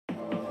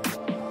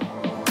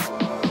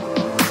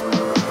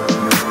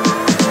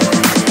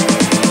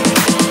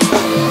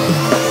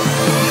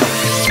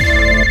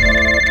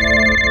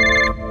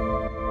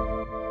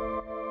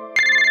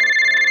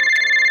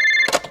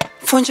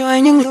phone cho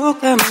anh những lúc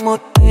em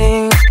một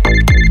mình.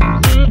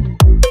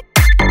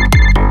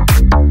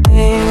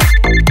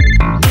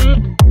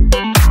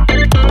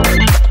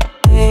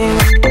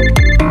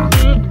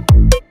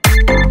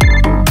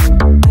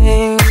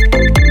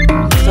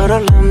 Sau đó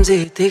làm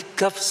gì thì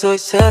gặp rồi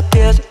sẽ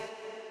biết.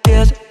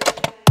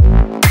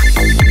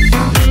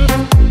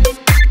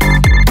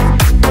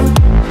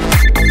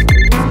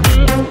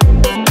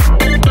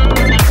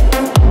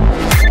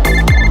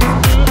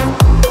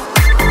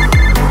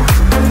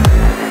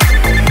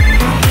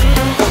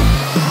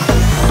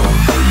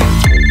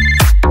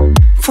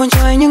 Phone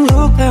cho anh những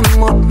lúc em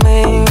một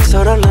mình.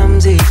 Sau đó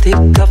làm gì thì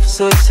gặp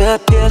rồi sẽ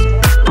biết.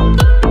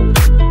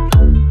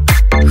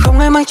 Không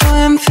ai mang cho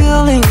em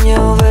feeling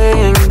nhiều về.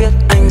 Anh biết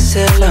anh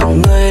sẽ là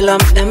người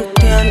làm em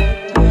điên.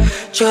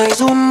 Trời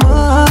dù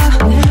mưa,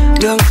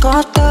 đường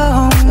có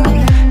đông,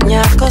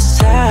 nhà có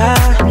xa,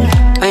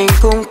 anh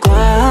cũng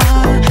qua.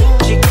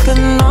 Chỉ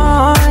cần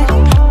nói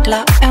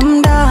là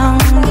em đang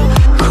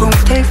không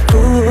thấy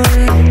vui,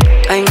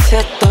 anh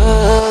sẽ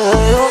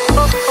tới.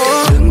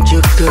 Đứng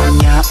trước cửa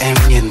nhà em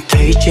nhìn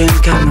thấy trên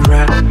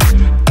camera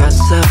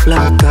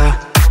Casablanca,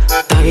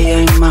 tay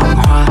anh mang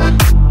hoa,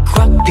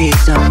 khoác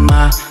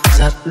pyjama,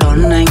 dắt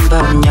đón anh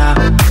vào nhà.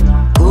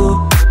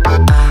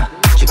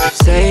 Chỉ kịp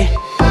say hi.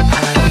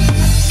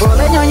 Vội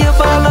lấy nhau như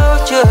bao lâu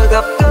chưa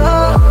gặp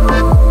gỡ,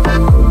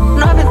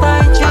 nói bên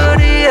tai chưa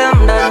đi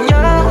em đã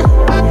nhớ.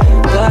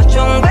 Và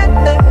trong bếp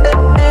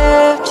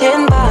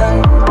trên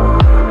bàn,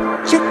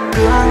 chiếc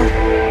giường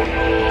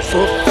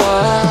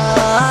sofa.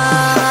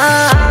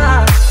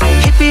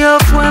 Hit me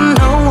up when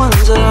no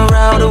one's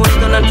around.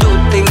 We're gonna do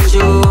things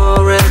you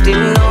already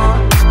know.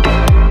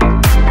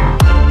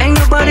 Ain't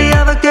nobody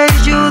ever gave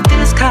you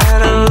this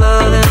kind of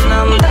love, and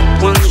I'm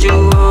that one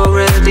you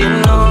already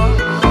know.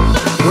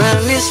 When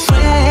it's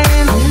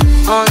rain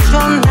on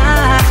your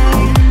night,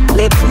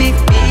 let me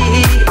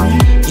be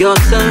your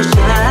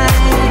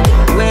sunshine.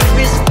 When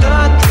it's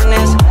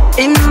darkness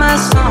in my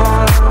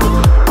song,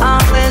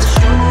 I'll let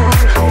you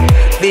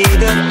be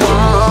the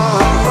one.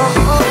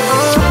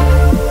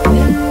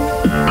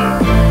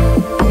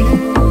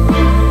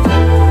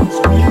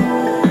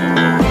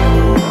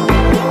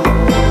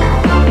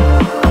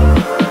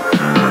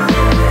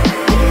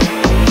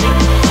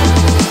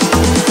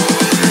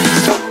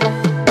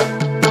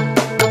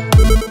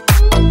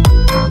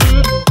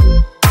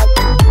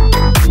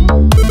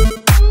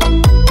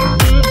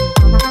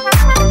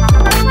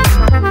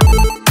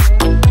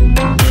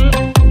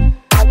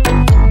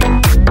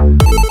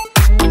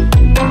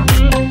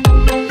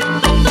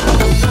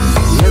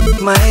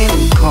 Máy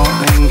call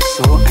anh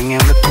số anh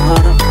em đã có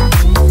đó.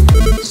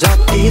 Gió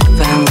tít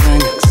vang ra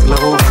nhạc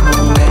slow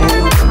hôn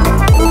em.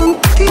 Uống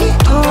tí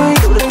thôi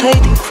đủ để thấy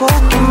thành phố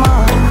kia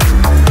mà.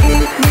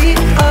 Hit me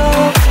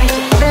up, anh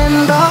sẽ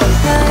đến đó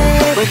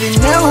ngay. Bởi vì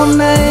nếu hôm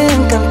nay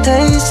anh cảm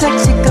thấy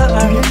sexy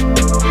girl,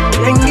 thì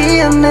anh nghĩ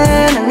em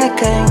nên ở ngay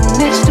cạnh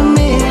next to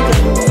me.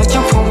 Và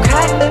trong phòng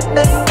khách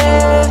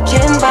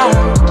trên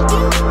bàn,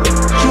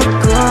 chút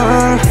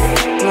gương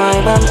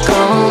ngoài ban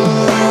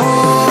công.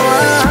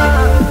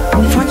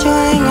 Phone cho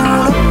anh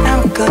những lúc em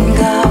cần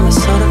gà,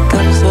 sau đó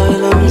cắt rồi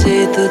làm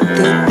gì từ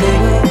từ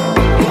tính.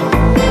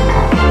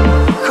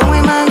 Không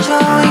ai mang cho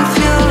anh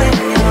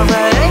feeling nhiều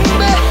về.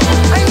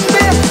 Anh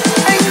biết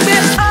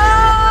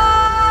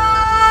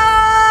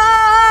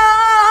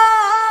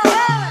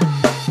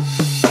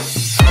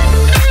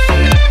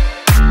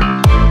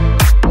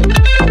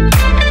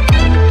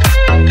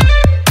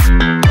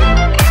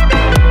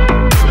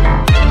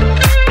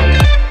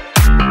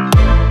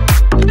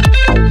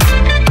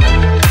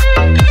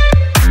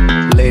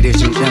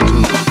Ladies and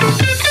gentlemen,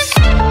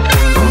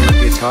 Orinn on the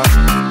guitar,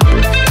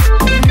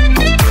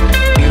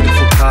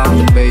 beautiful car on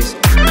the bass,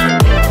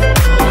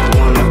 the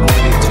one that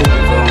only Tuba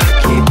on the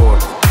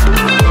keyboard,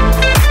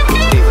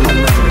 even the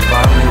memory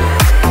violin,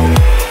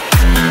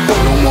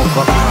 no more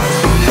buck cards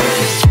in there.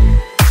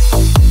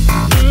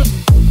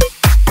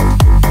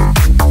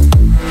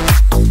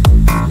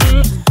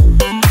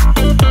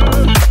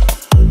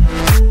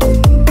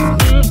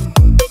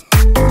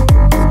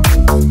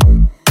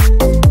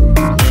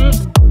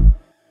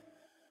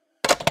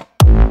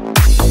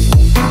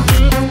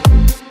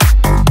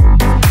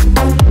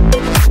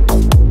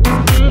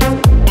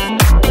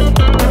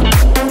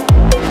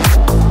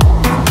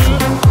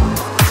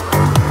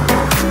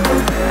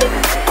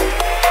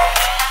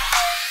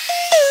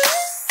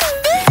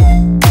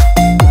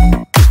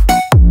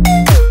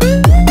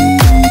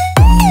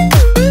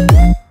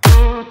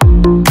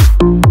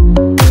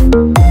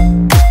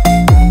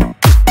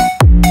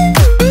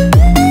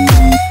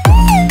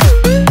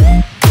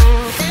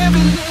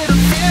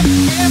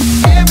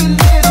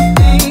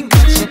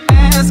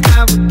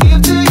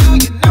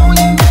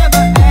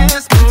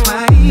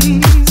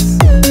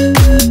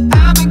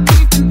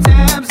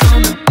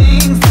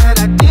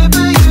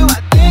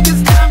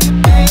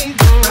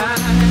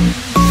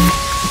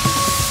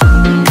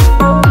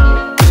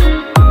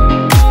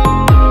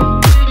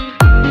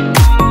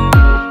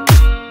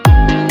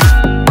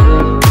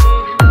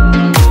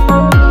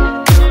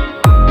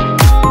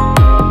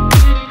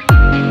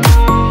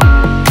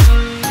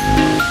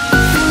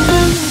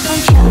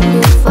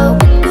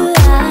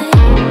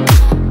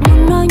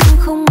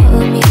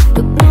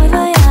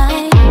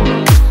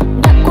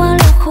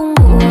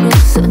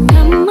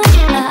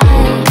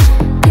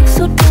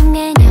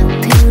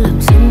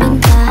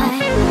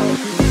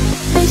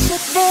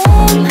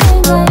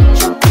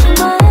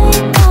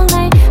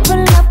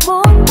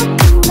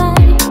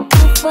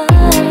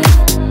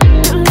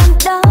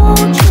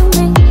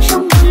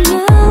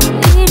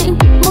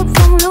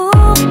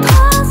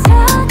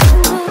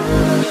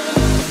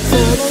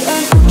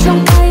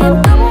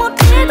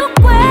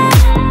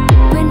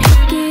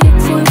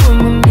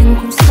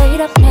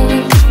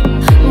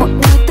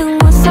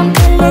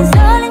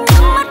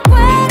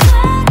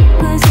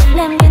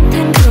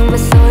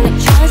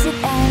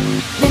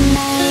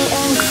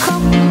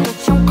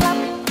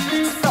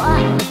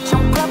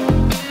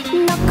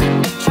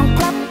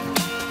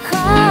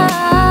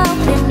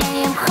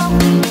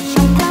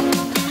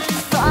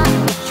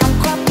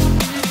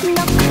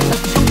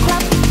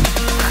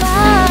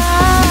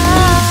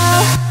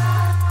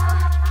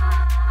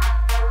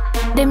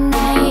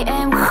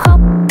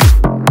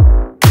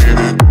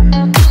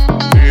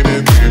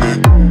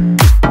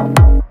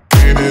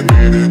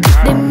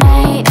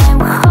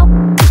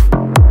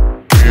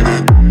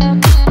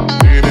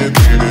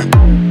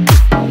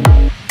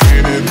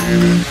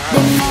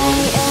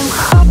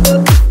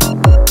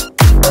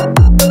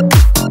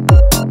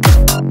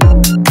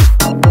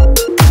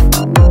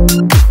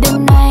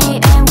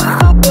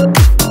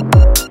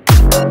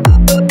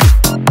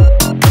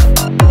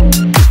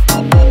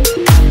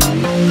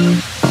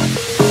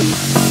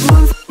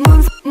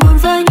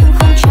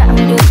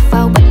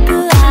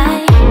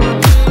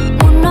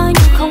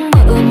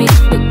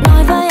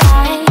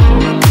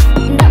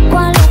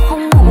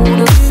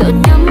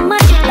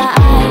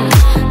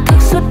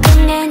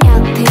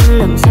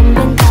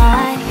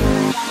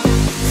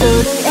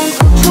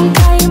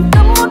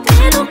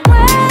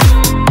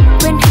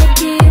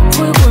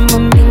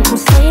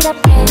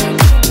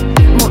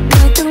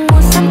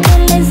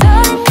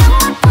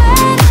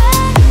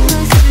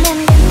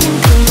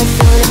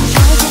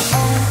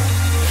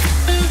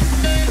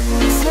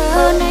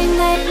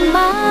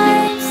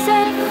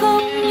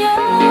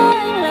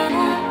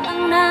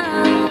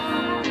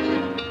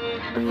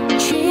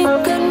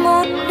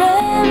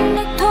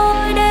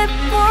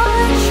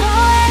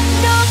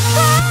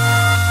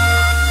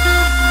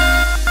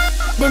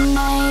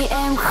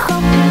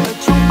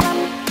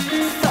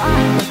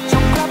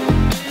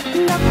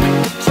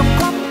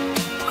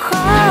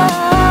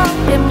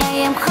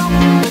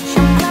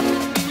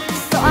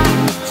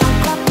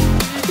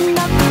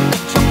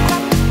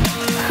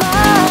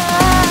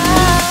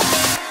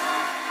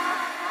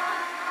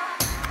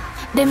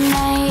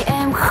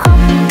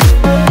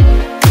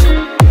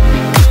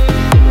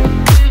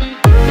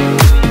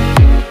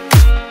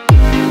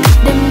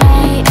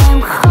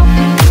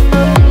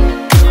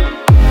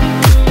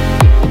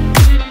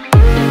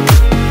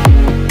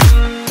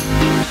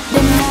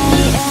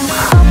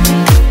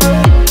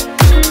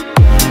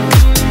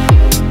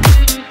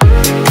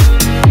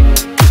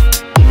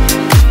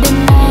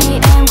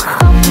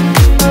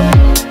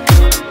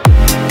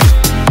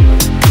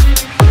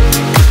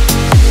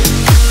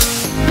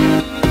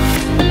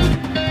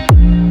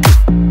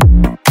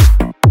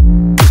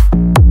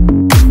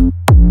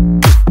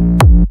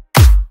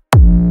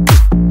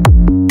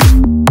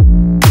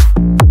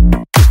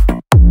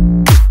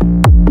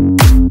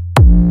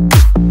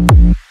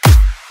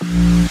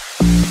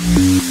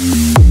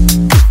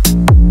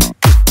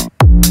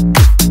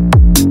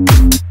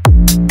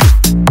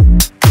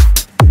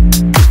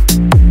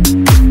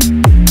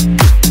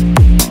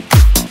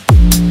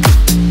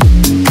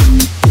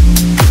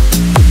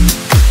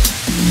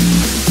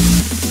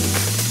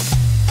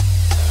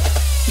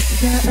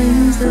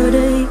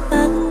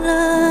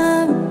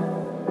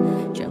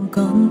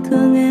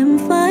 em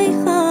phải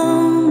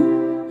không?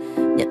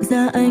 Nhận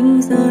ra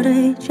anh giờ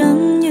đây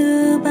chẳng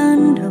như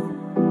ban đầu,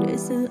 để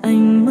giữ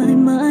anh mãi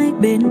mãi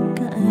bên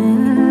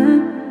cạnh.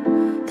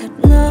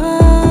 Thật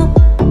ngốc,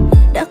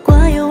 đã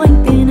quá yêu anh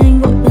tin anh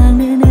vội vàng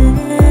nên em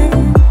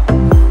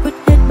vứt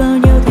hết bao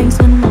nhiêu thanh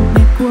xuân mộng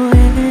mệt của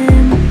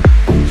em,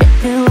 chạy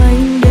theo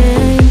anh để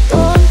anh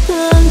tổn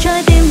thương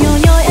trái tim nhỏ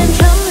nhoi em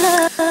chẳng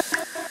là.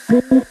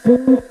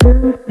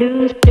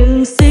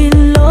 Đừng xin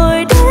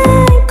lỗi để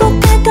anh có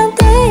thể cảm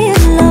thấy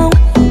yên lòng,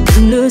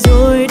 đừng lừa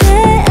dối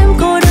để em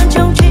cô đơn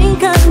trong chính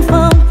căn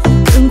phòng.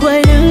 Đừng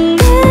quay lưng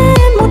để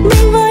em một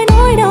mình với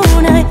nỗi đau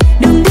này,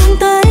 đừng buông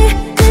tay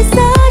rời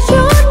xa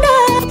chốn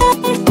đây.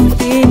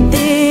 Vì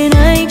tin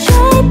anh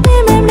trái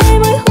tim em đây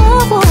mới hóa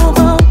vô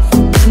vọng,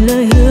 những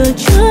lời hứa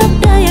trước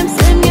đây em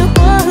xem như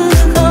quá hư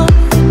không.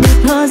 Nhịp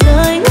thở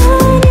rơi ngỡ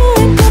như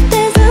em có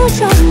thể giữ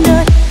trọn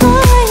đời, có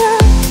ai ngờ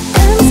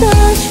em giờ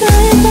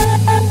chơi vơi.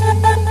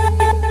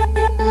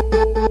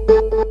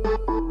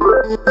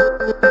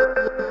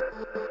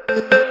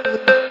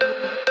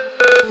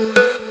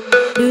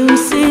 Đừng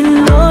xin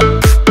lỗi.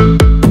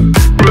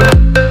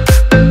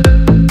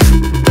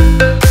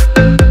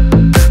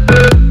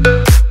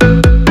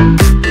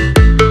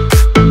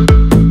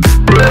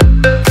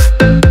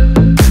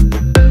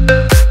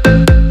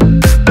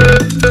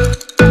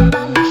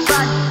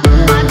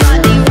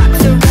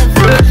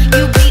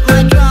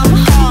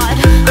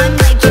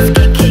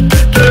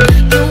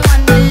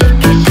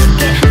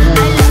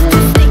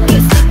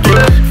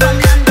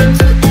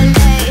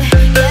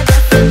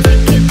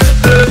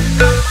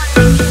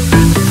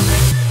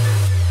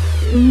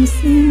 Đừng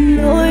xin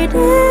lỗi để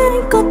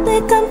anh có thể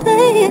cảm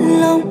thấy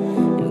yên lòng,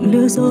 đừng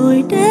lừa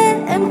dối để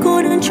em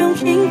cô đơn trong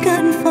chính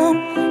căn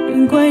phòng.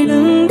 Đừng quay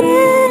lưng để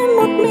em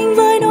một mình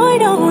với nỗi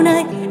đau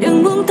này,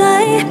 đừng buông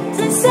tay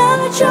rời xa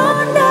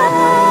chốn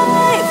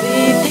đây.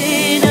 Vì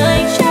tin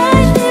anh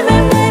trái tim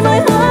em đây mới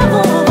hóa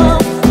vô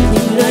vọng,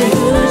 những lời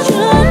hứa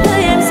trước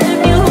đây em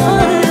xem như hóa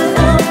hư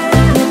không.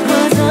 Nhịp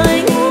thở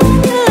rơi ngỡ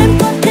như em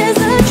có thể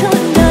giữ trọn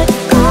đời,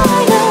 có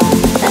ai ngờ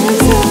em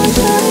giờ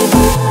chơi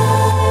vơi.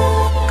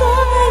 Có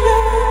ai ngờ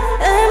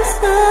em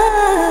giờ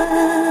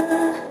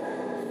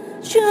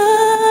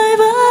chơi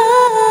vơi.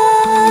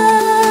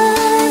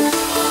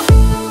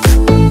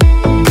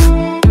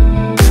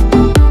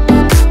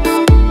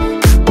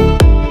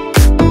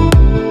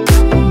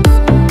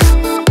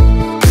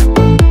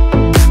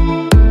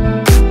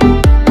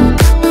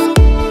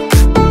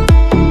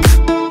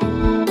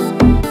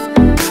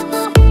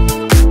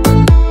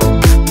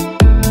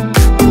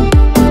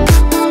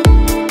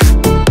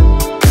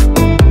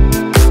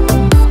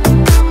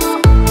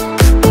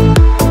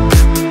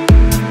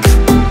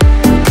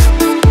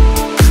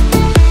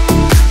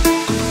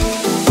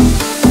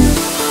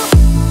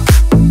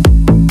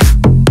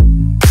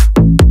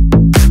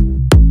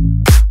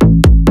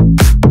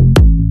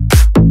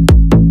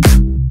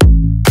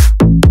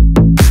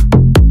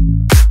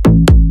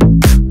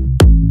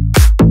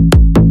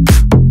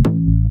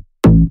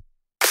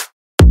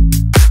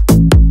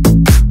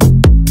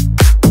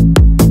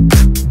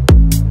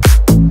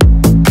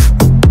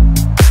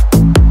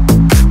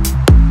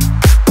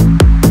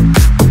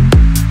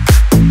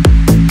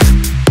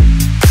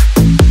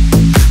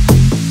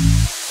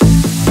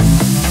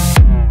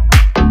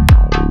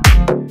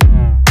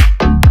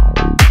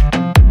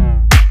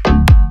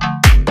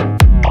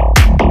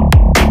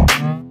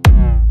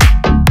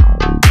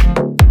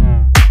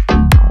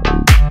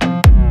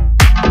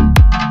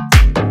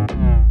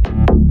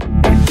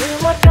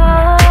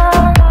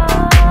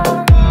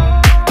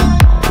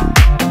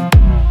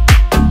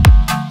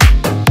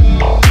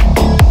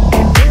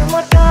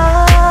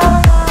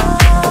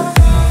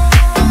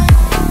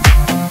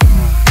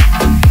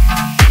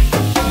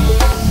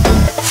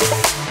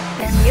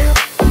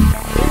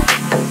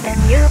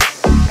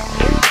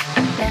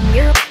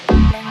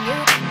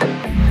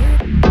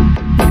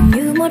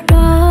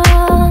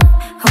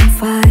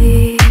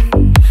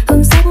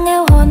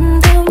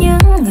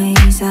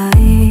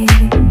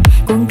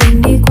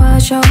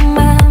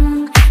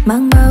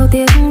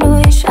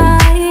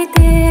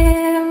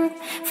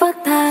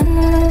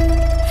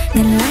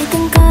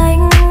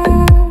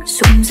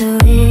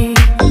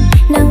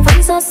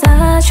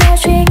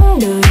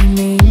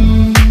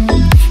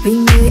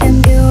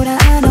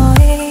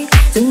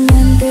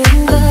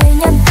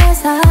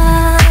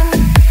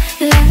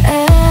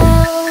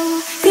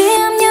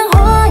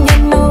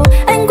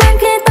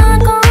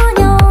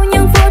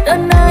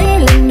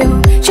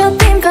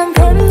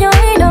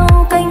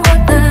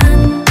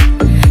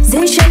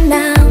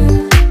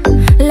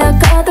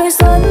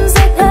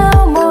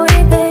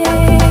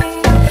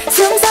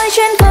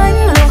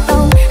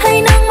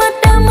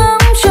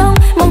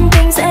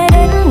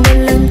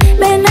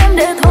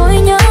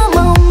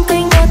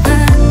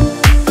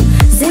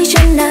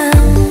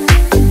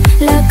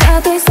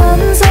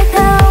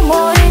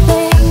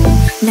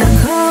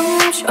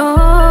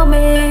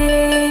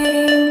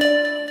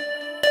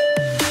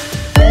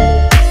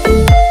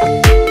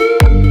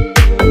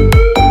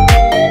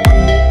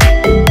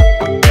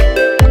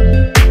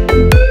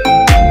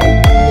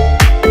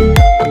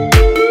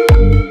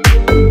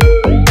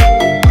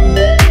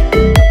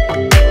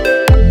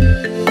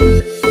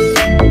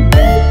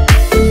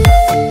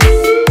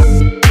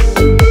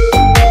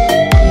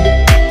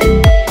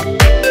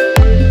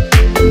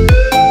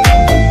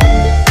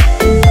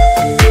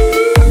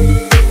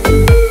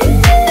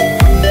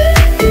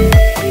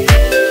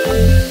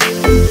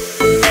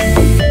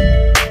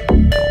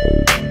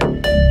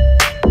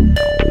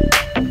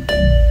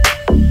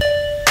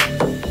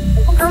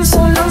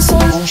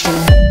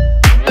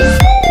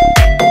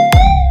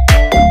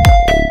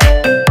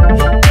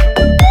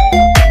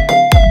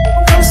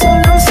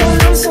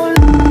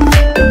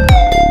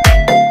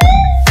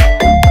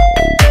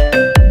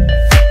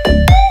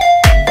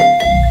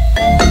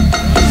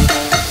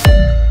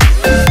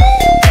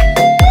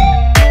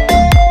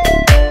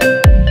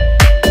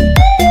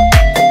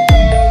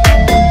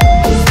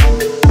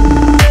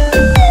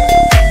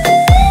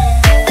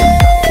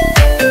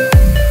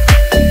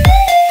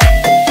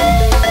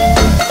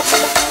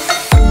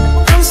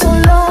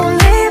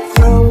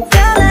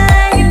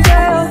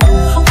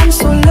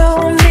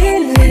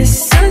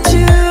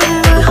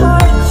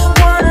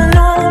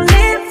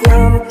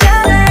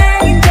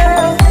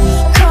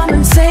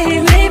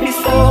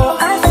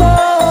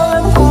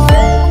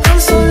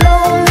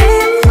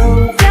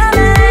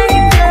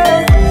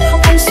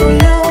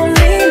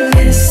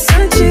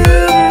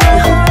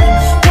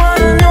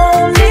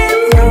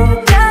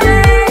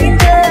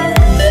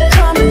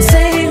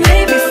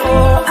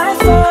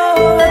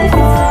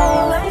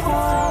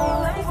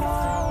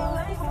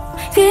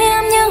 Khi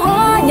em như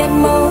hoa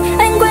nhận màu,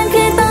 anh quên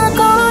khi ta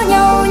có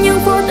nhau. Nhưng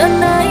phút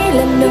ân ái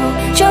lần đầu,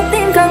 cho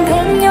tim càng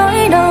thêm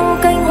nhói đau.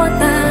 Cánh hoa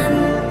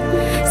tàn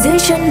dưới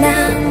chân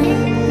nàng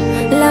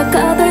là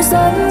cả tuổi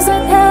xuân rơi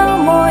theo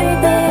môi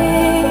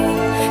tình.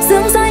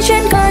 Sương rơi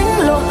trên cánh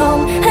lộ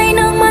hồng, hay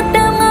nước mắt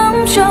đang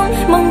ngóng trông.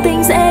 Mong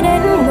tình sẽ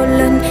đến một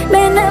lần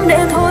bên em để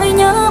thôi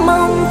nhớ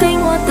mong.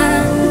 Cánh hoa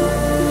tàn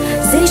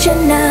dưới chân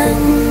nàng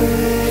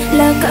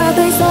là cả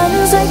tuổi xuân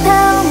rơi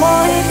theo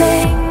môi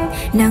tình.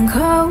 Nàng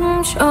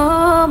không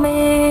cho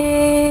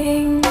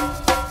mình.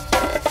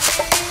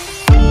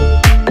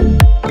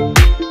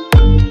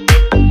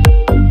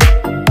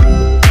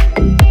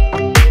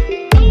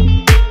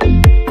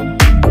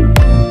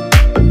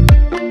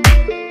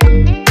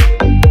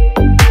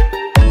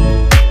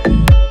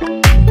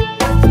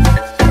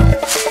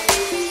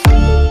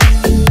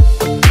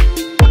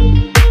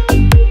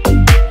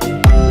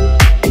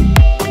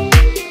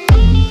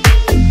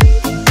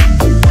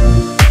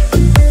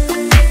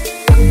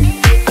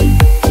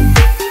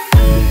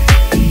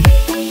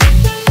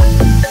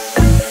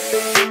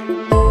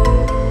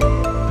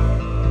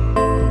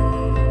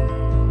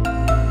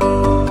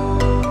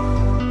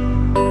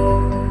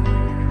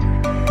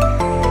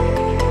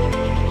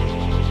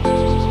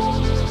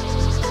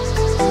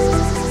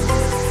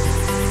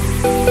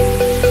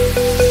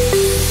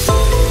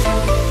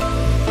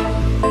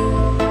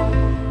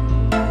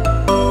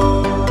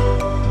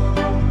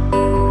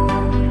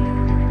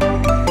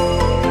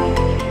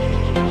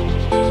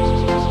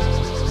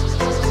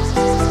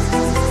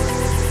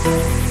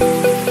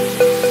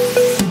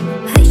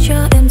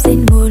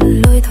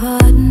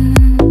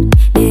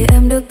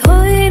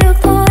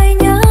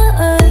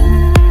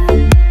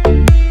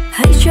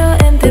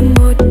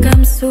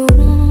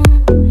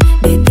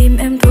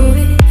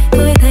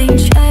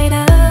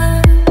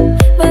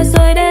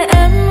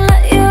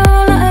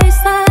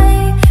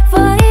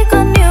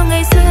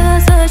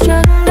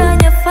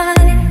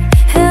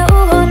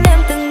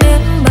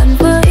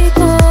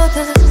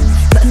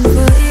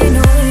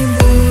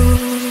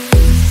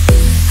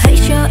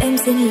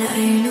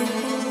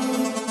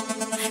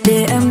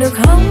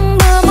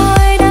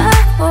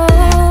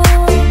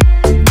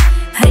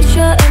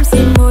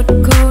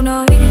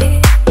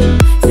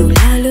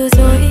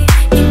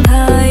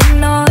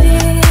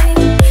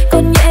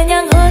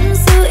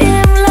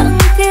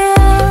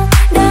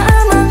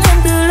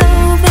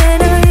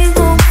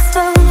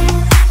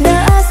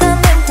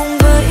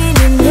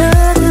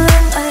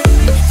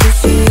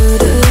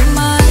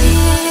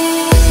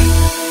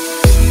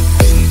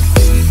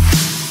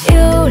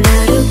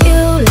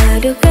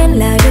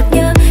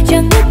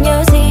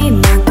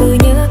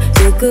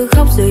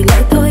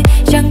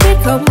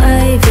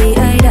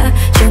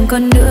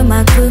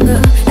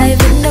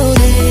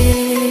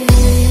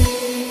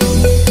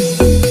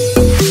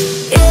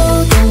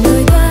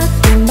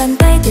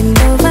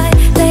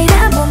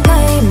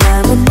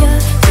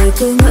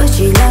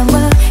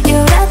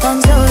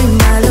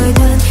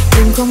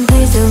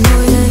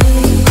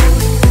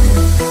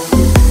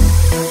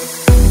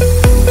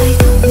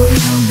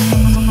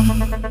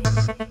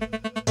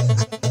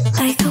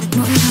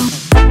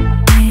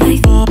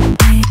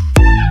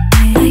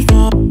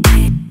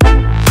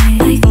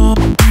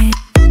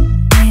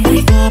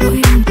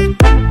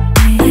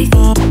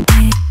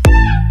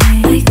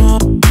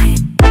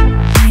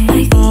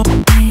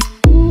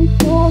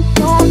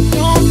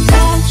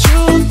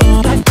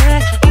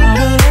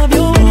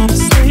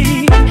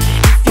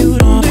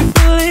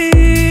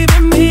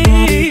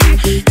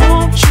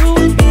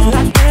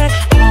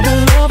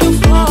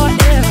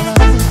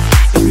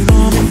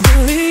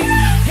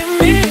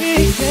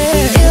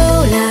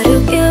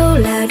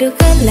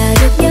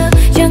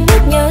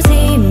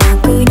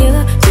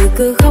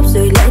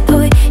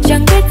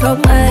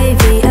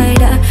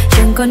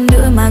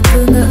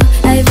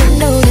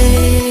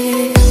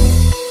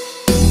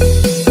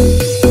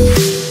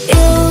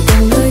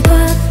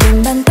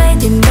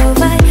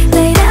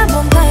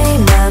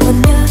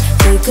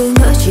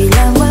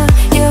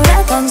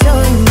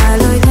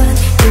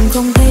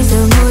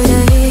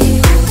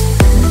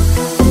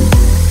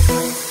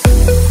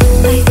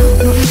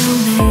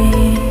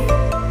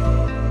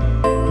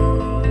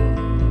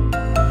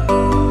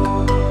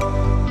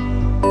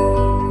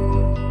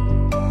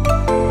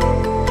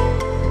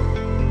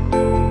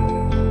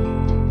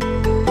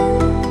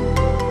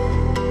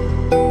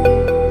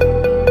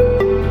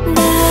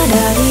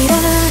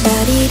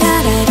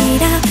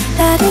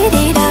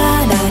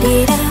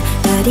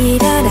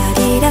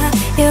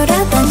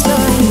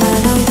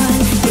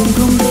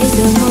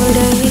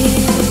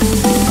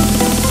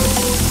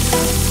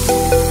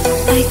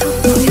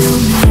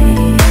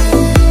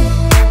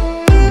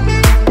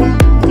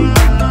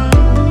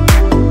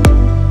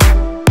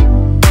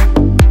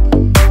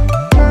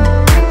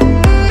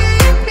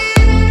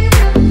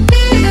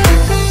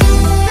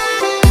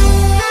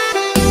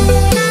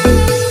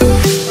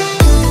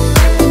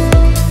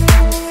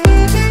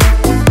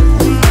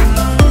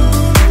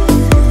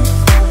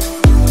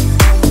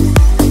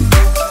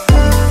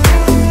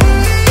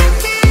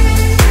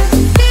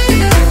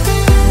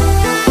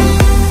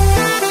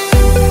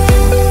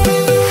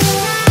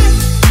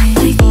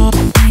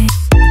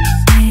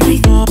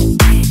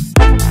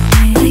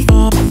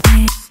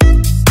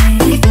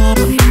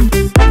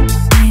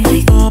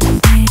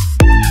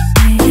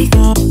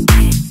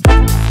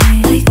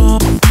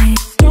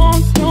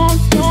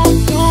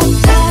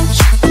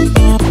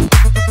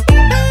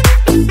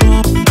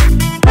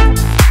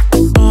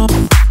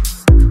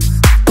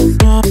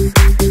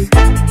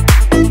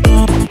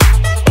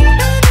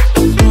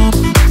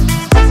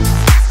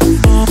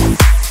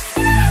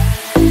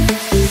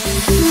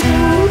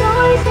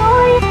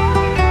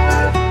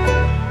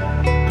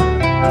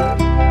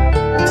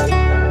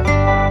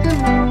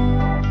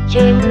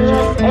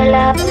 sẽ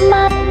làm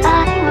mất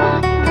anh.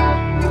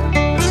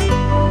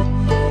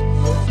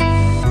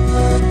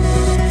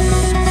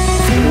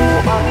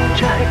 Anh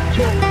trách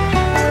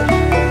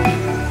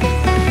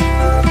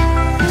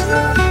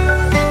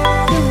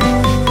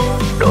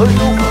đôi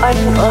lúc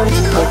anh ân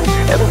hận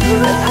em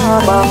hứa tha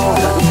bao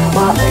lần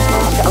mà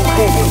anh chẳng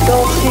hề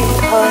đôi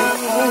thay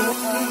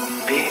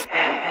vì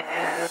em.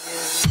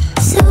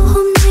 Sao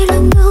hôm nay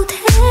lần đầu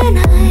thế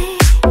này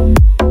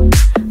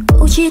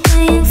câu chia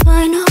tay em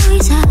phải nói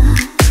ra.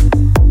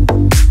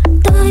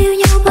 Ta yêu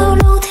nhau bao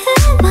lâu thế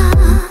mà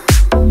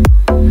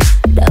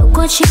đã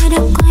qua chưa đã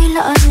quay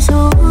lại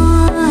rồi.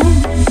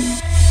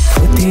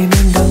 Vừa tìm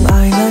em đừng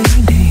ai nấy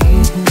đi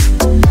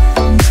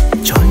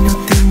cho nhau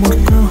tìm một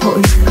cơ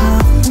hội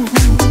khác.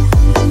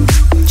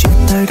 Chia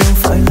tay đâu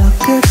phải là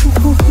kết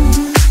thúc,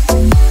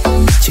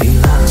 chỉ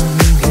là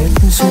mình hết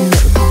duyên nợ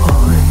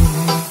thôi.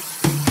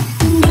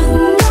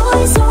 Đừng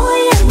nói dối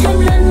em thêm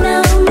lần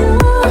nào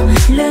nữa,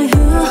 lời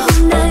hứa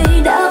hôm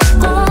nay đã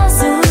có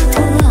dư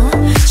thừa.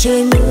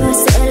 Trời mưa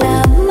sẽ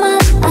làm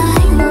mất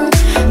anh,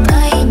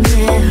 cay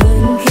nhẹ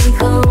hơn khi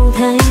không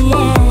thấy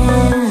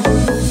em.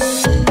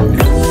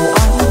 Đừng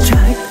oán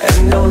trách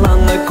em đâu là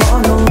người có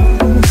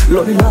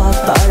lỗi là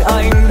tại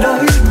anh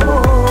đấy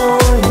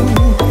thôi.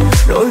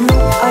 Đôi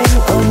lúc anh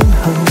ân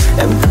hận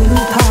em thứ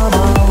tha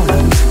bao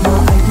lần mà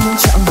anh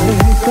chẳng hề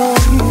đổi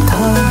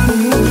thay.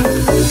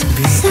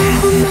 Sao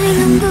hôm nay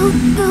lần đâu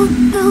đâu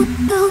đâu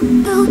đâu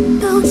đâu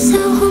đâu,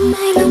 sao hôm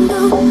nay lần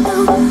đâu đâu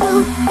đâu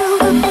đâu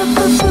đâu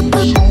đâu đâu.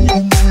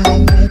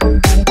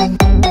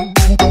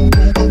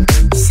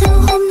 Sao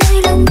hôm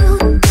nay lần đâu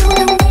đâu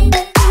đâu đâu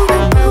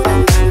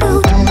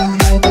đâu đâu.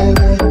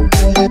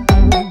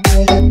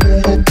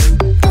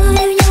 Ta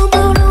yêu nhau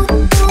bao lâu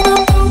đâu đâu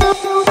đâu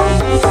đâu đâu.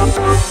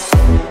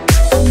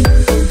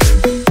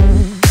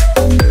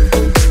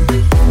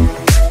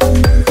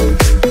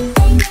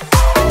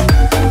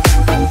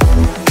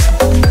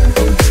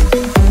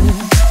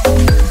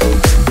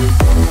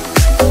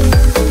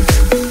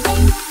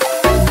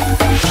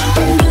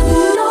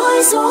 Đừng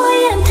nói dối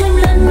em thêm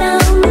lần nào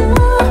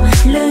nữa,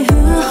 lời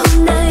hứa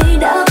hôm nay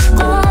đã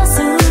có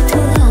dư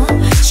thừa.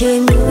 Trời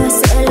mưa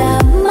sẽ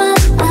làm mất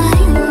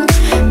anh,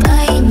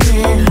 cay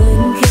nhẹ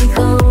hơn khi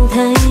không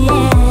thấy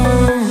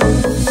em.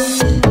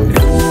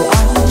 Đừng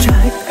oán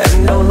trách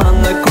em đâu là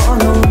người có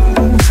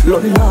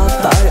lỗi là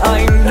tại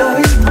anh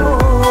đấy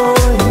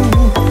thôi.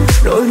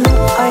 Đôi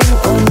lúc anh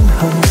ân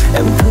hận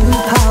em thứ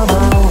tha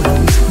bao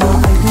lần mà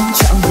anh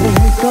chẳng hề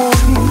đổi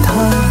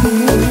thay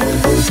vì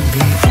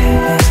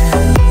em.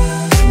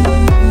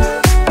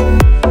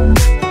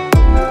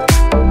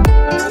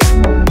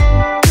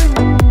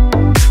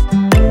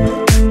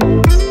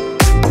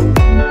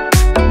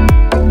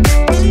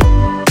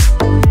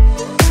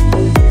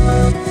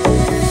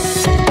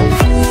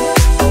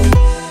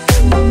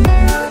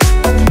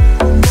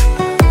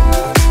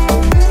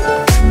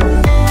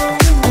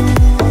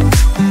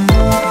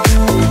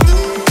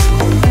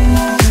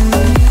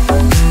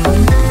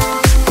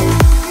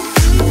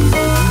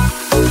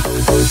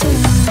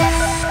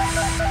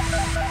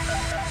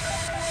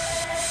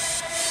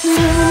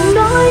 Đừng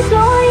nói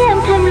dối em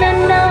thêm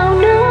lần nào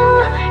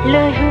nữa,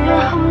 lời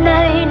hứa hôm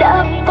nay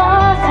đã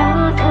có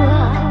dư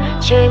thừa.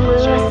 Trời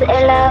mưa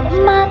sẽ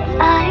làm mất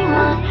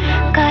anh,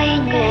 cay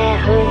nhẹ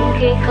hơn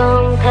khi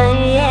không thấy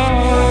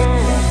em.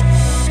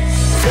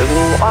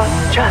 Đừng oán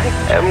trách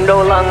em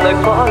đâu là người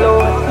có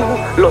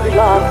lỗi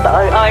là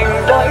tại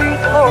anh đấy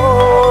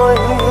thôi.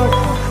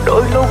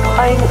 Đôi lúc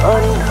anh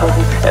ân hận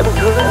em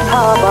thứ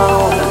tha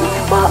bao lần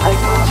mà anh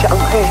chẳng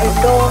hề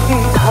đổi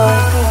thay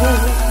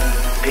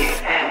vì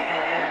em.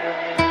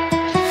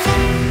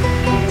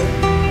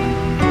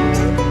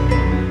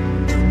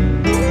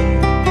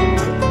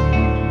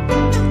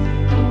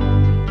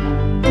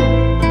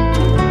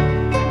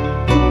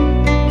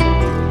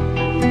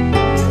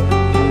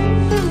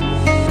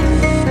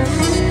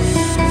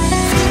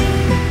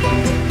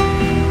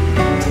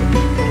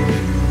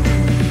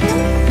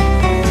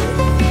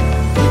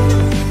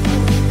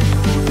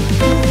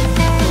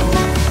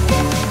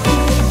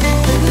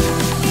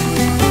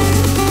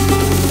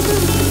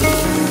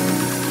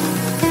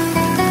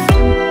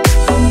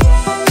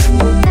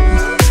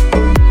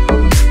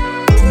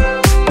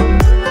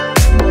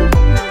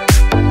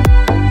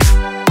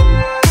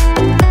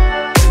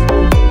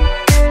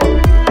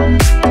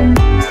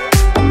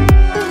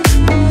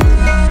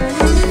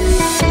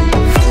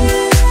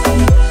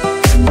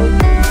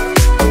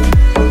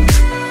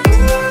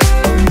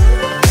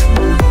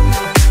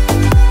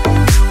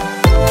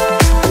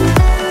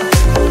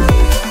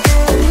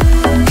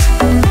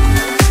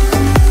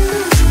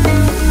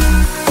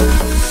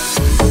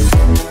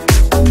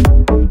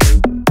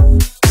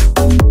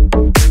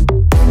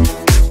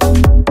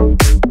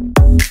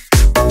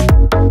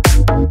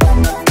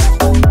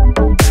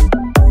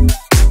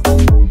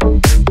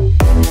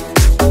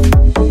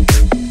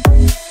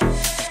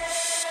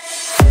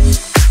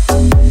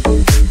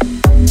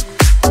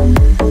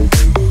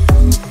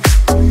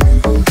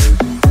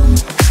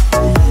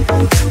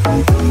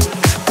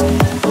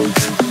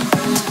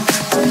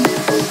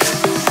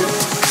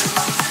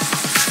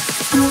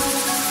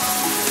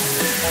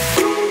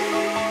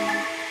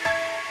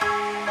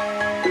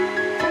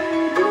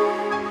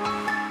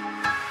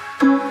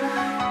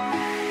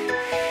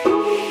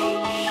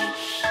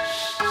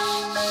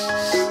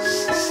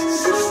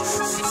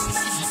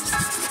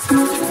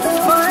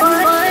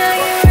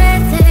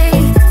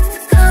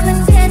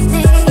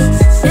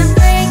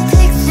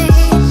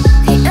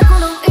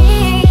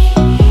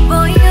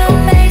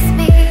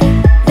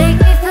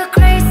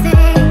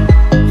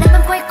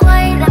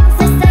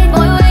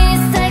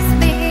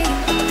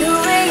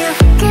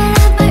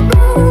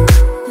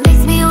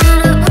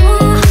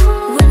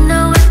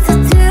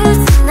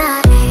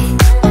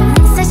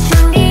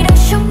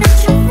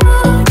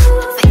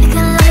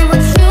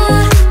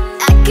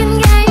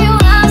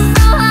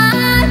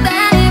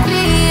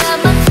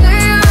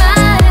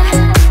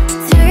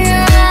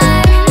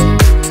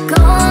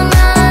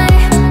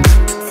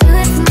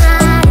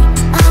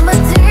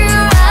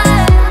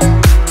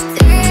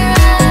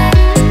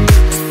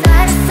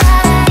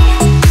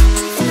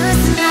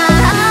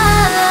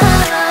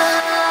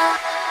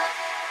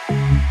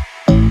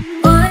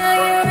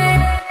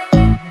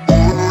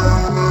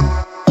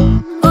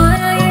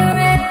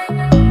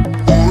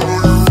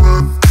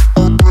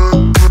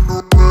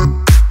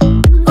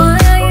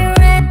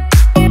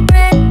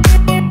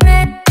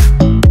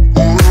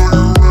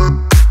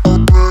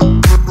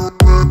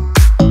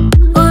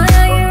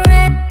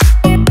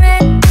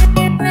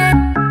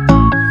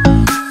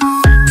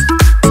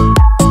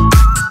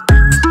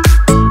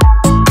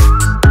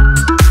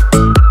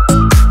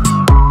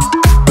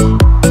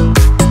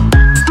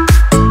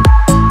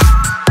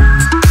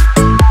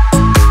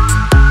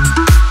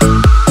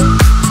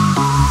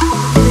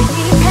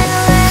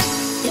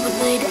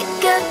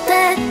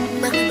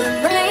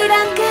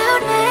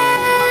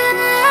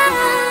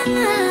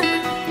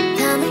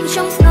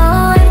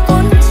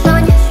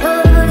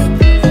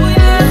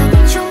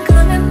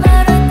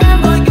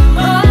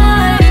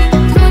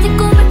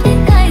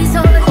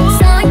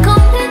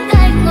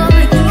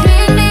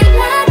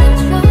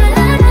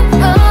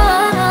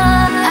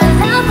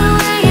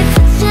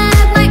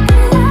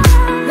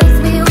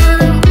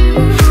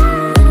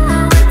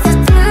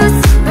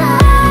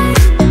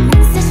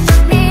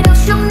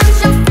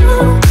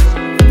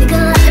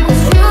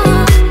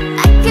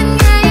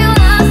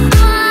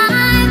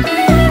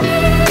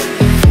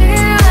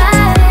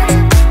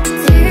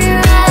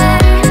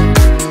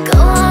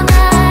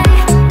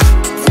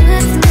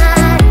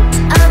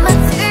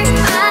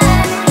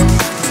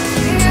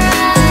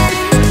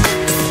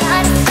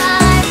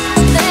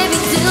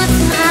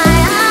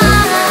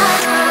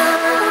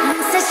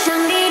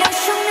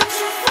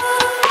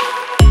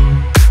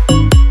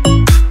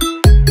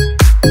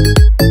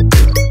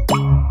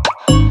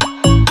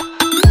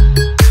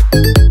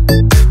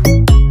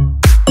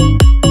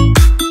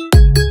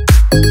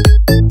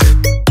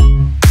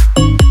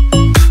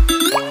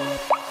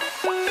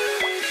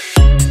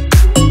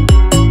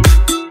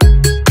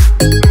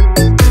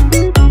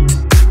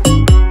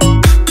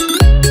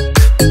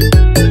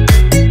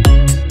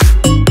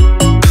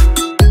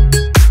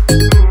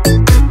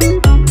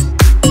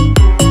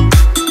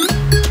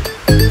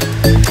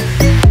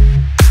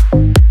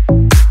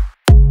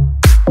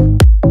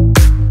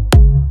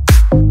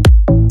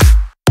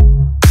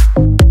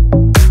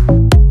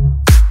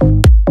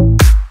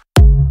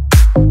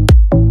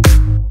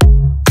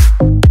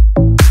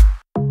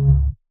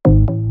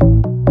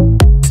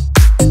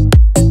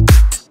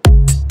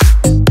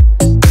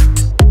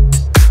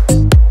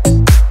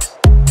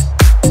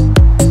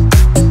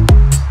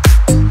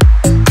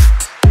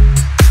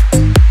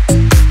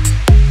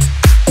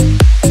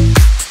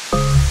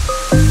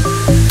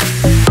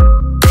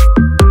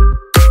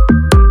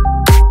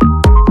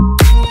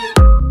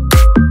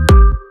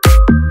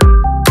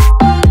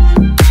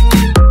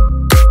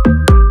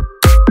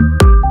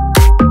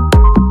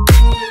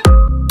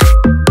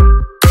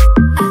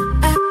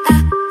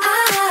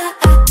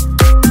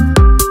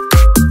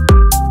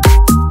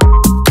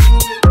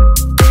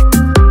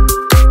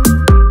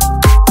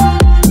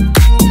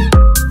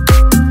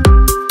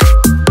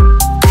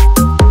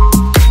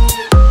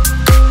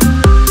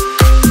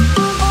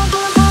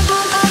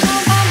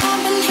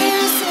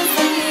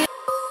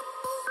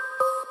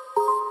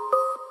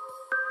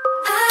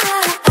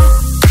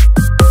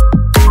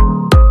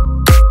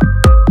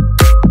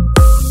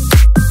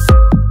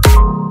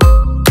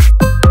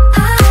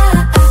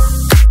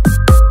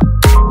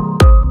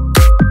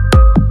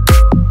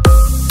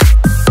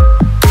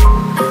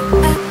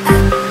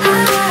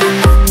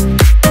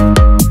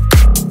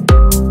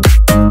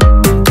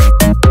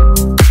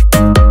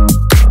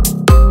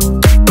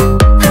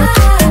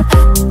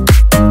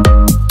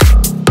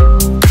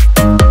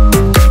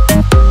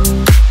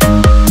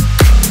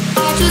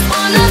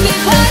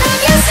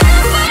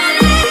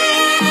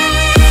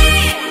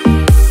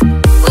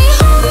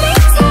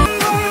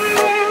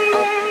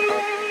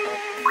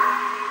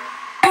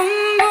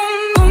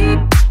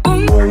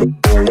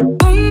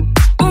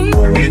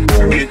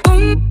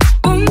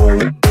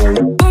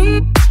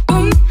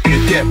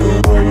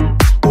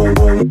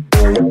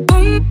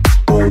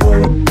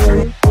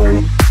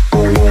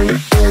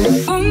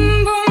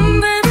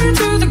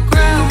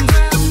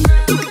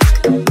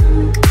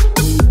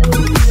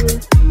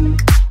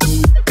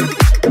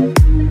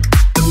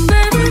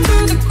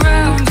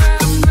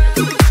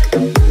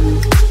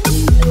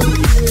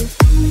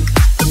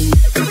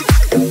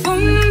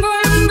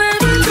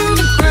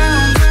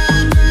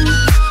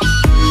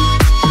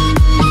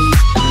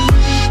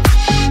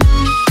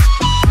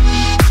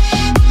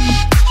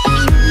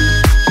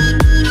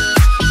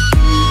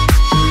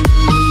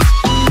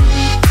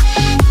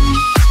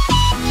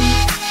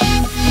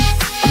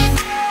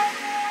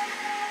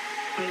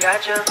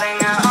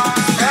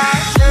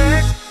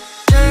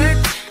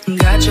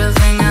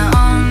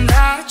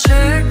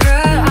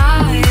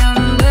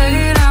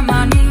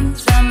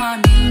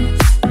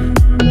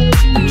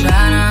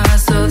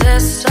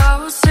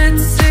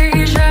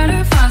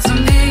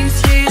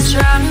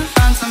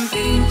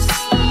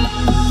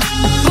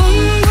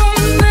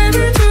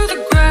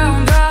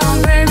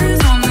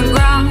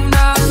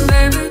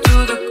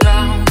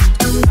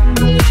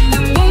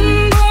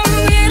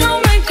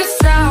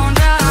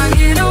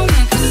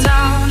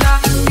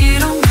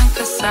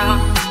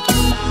 sound.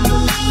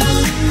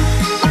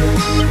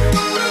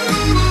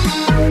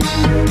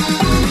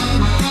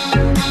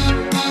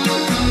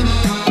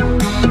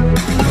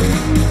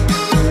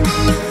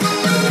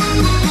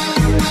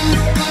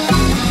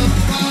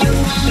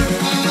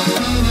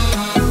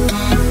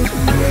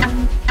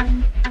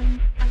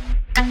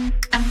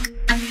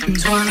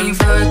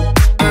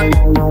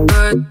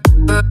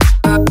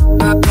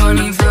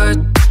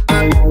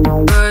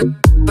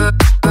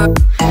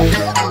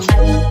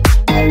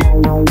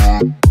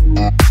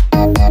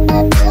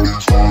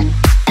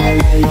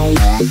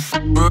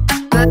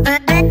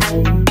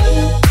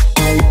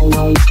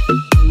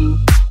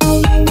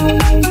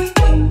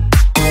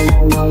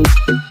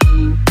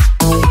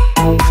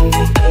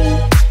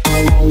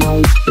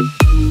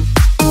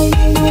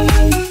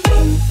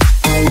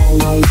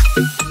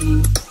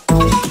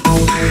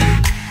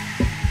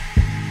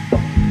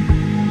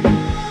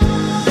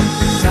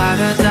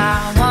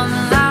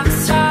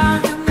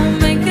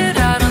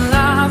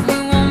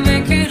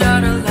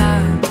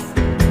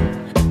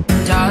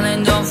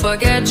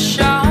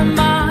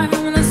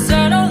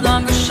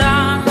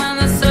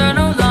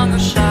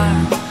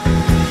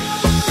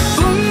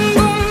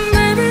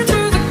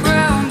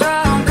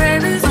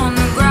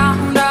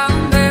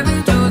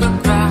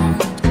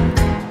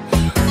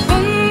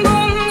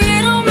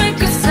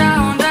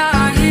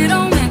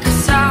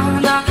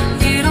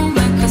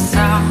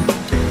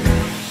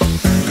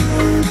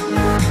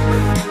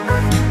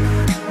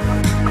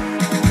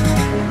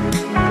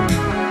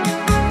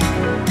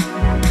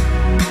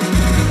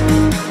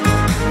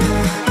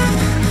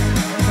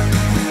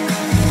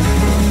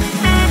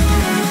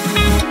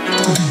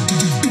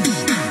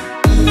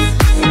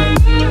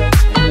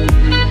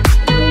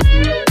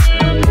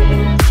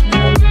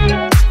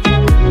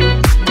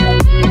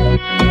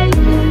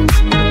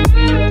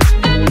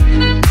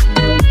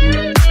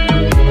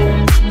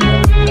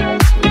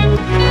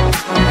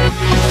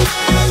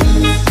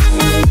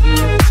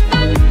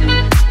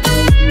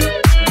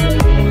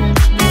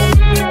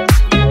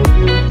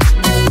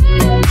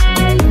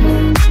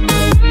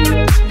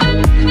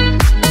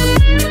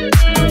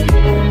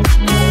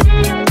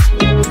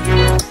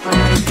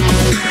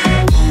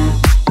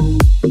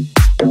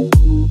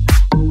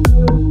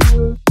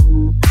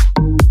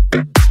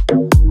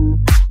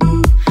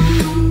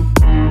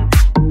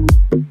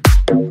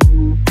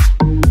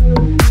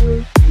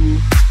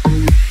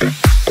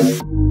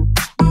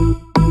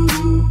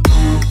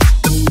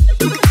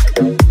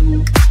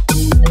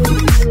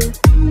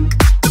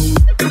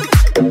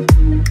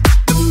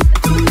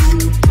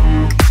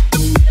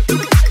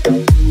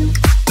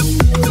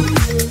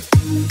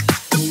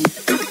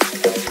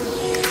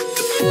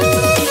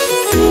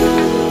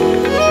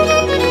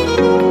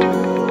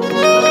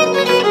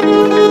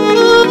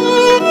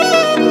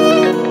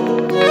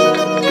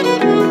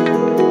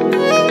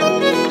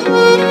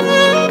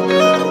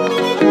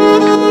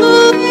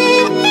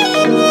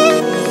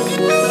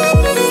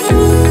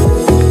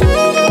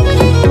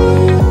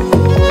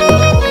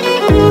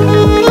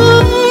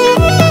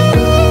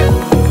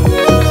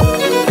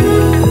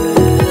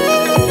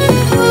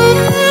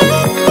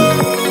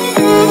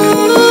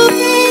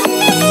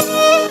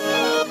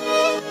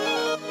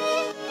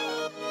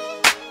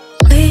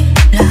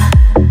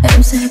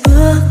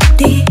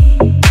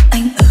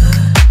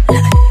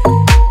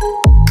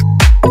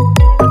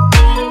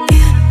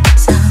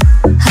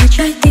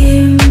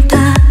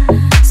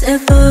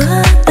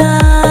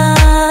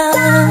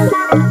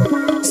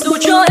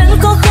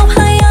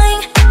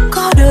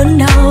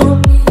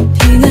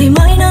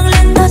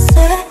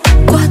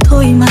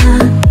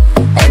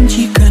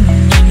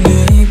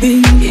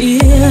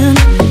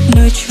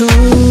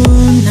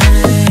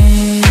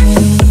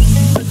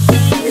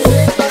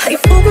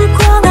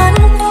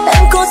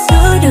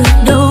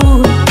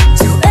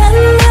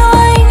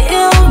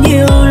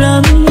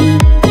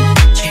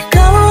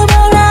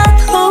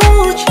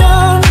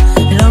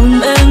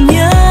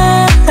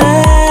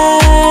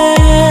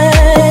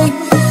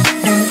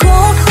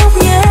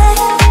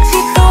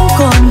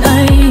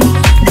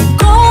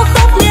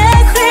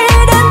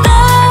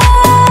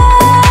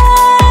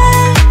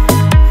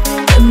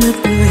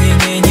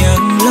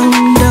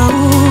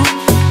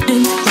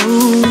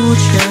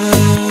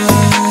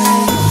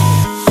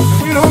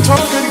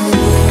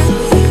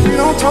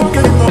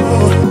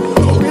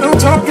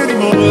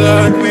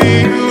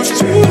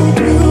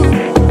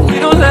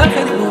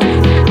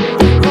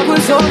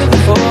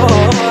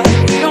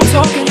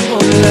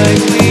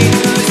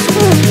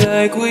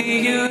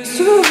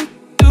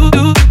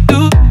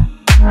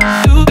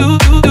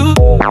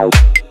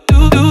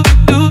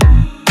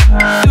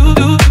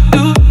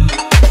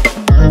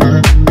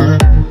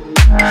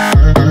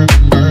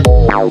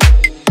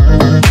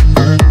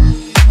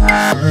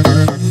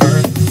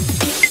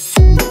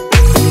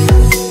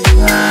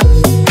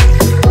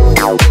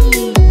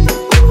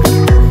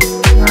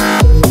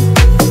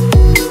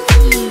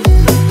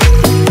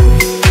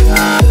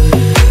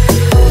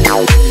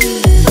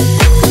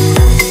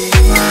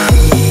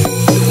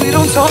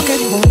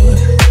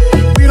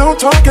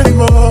 talk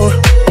anymore.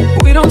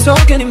 We don't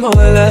talk anymore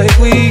like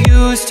we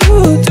used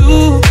to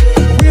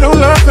do.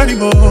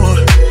 anymore.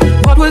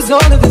 What was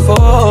all of it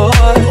for?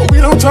 We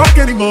don't talk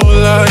anymore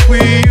like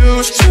we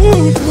used to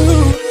do.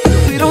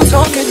 We don't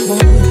talk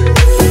anymore.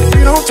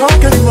 We don't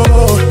talk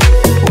anymore.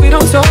 We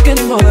don't talk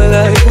anymore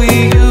like we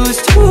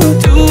used to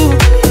do.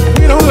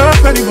 We don't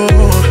laugh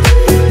anymore.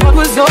 What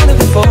was all of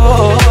it for?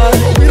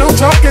 We don't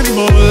talk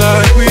anymore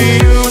like we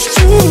used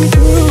to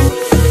do.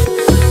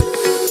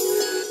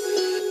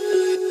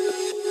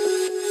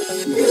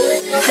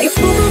 Hạnh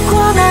phúc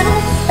quá ngắn,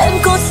 em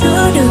có giữ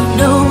được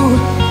đâu.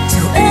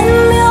 Dù em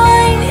yêu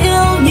anh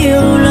yêu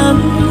nhiều lắm,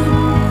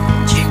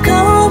 chỉ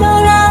có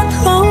bao la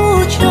thấu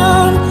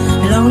tròn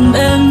lòng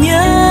em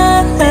nhé.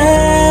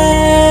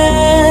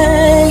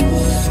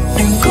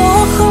 Đừng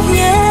có khóc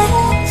nhé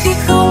khi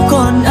không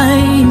còn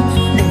anh,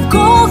 đừng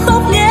có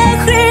khóc nhé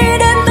khi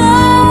đến tối.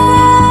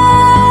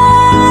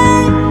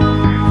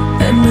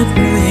 Em mất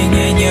người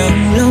nhẹ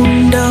nhàng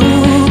lòng đau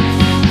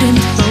đến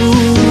thấu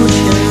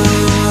trời.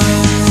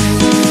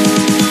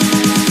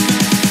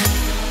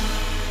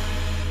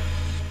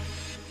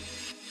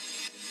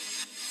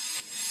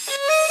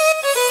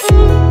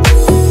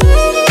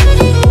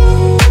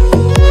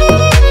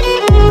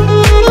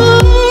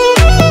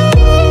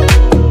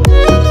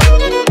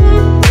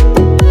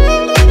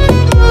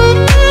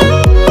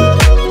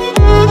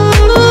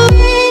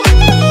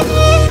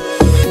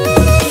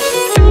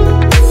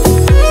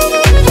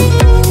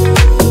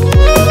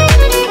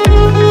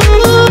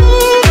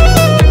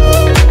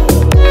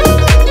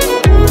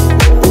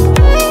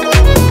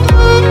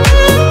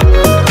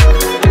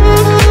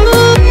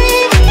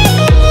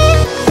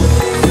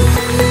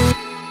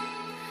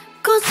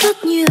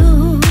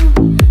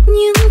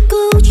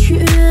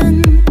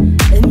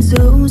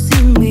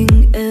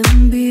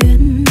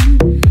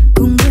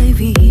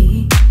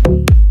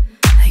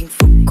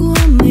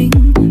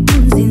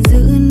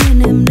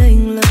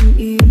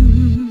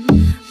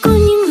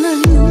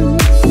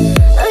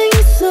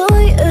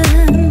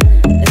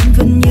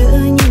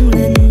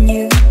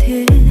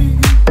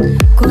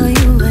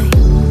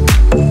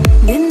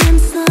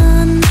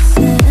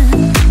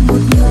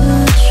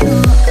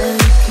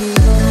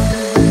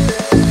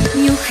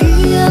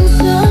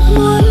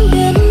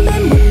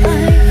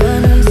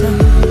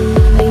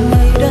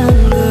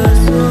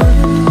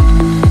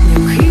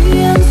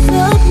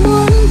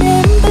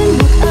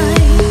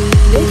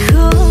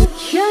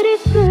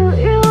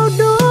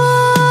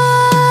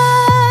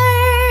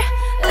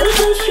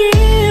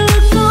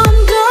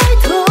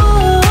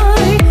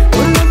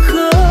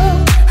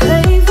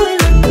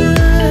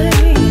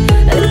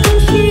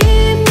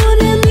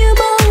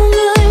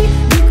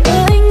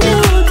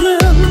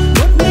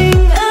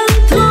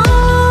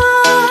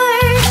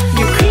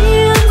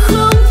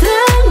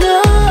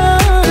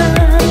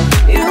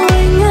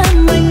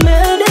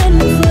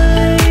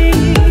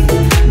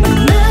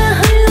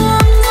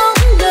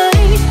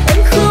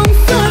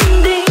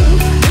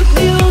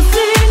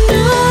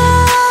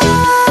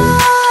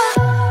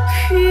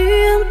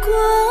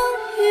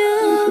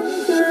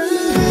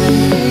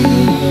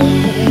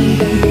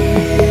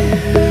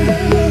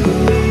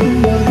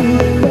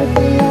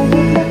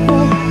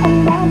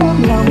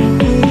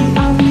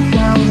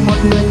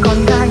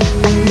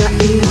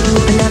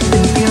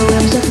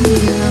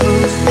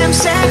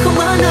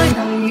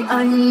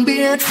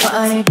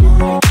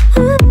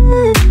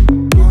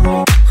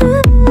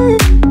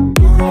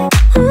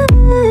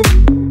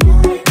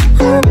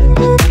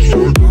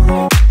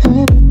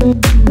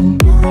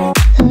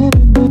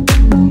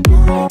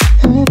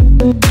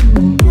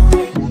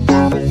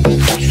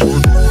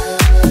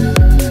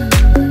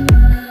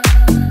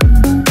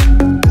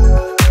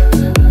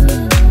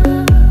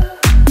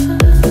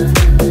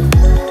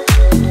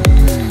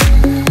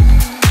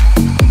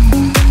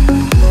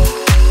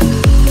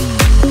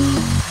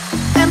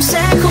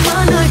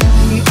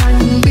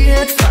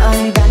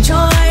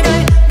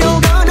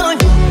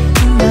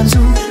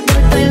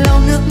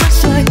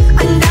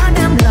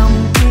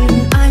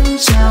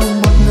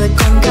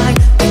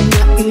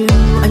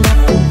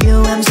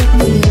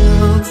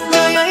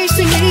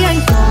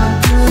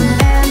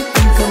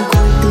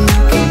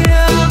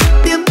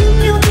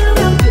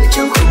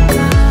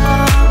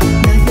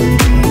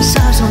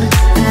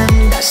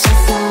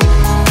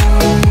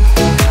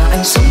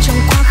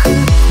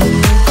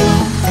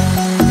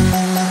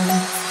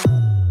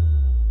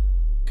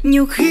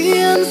 Nhiều khi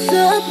em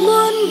rất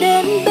muốn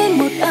đến bên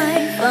một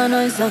ai và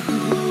nói rằng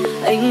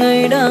anh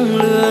ấy đang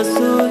lừa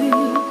dối.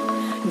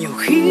 Nhiều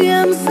khi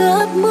em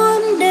rất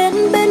muốn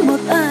đến bên một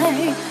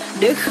ai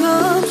để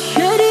không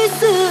che đi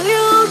sự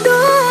yêu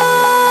đuối.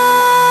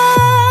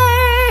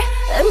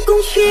 Em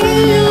cũng chỉ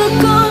là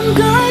con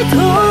gái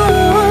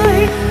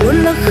thôi,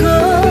 buồn là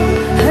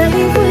không hay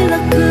vui là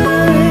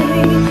cười.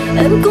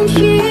 Em cũng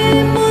chỉ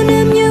muốn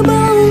em như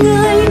bao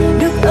người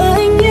được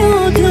anh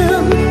yêu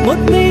thương một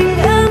mình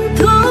em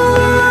thôi.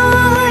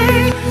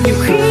 Nhiều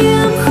khi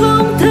em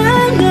không thể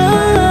ngờ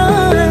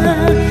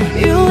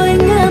yêu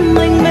anh em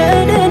mạnh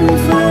mẽ đến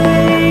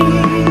vậy,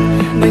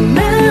 mạnh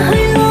mẽ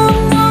hay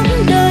ôm ngón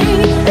đây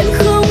em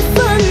không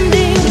phân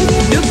định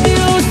được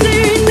điều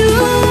gì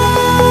nữa.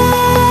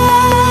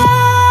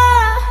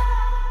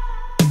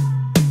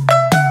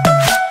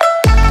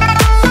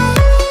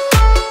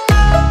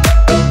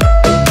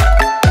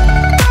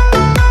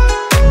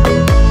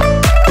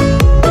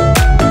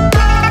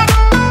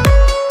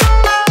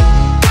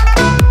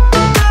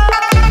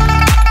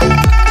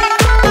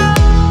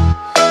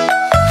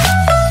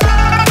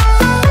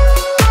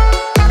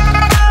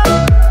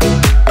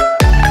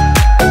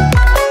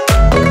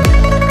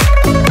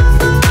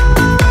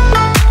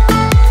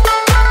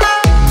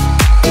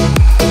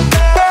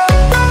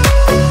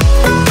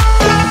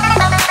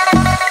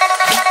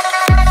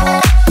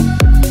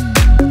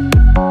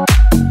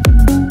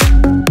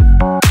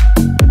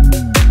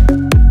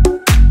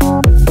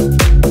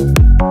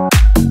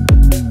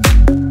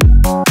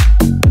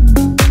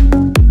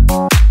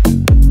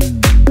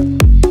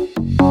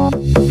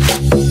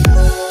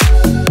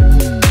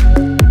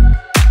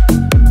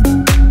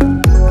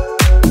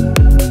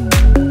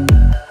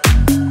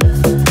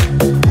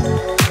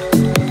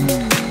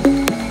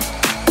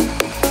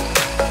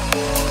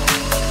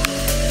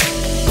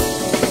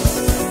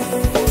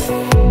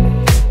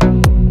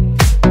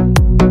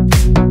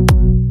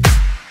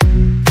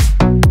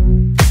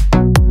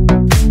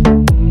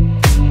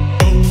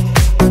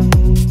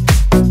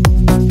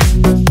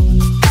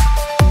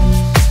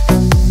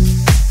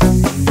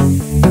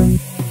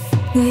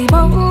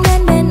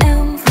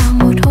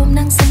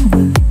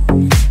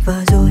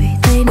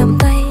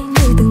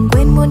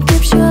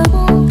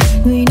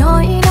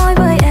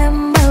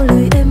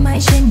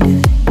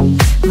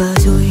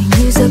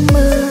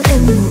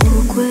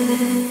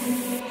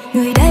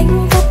 người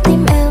đánh khắp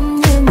tim em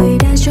như người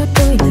đã chót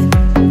đôi lần,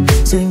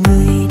 rồi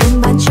người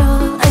đem bán cho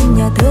anh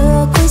nhà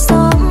thơ cuối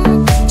xóm.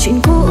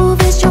 Chuyện cũ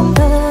viết trong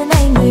thơ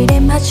nay người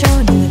đem hát cho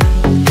đời,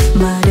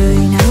 mà đời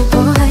nào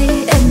có hay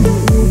em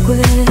ngủ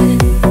quên,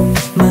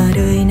 mà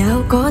đời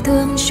nào có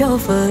thương cho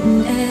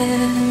phận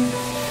em.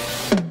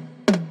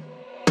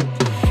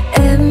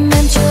 Em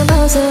chưa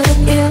bao giờ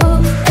được yêu,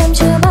 em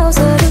chưa bao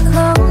giờ được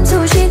khóc, dù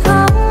chỉ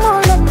khóc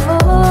một lần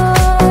thôi.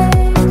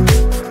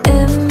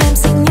 Em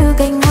xinh như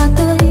cành hoa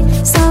tươi,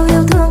 sao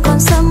yêu thương còn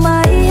xa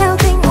mãi, heo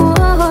cánh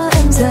úa hoa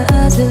em dạ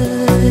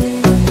rời.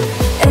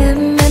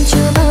 Em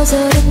chưa bao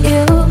giờ được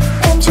yêu,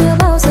 em chưa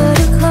bao giờ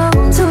được khóc,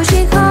 dù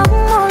chỉ khóc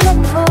một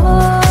lần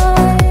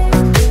thôi.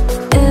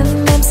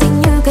 Em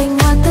xinh như cành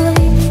hoa tươi,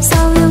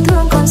 sao yêu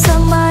thương còn xa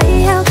mãi,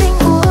 heo cánh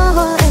úa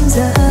hoa em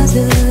dạ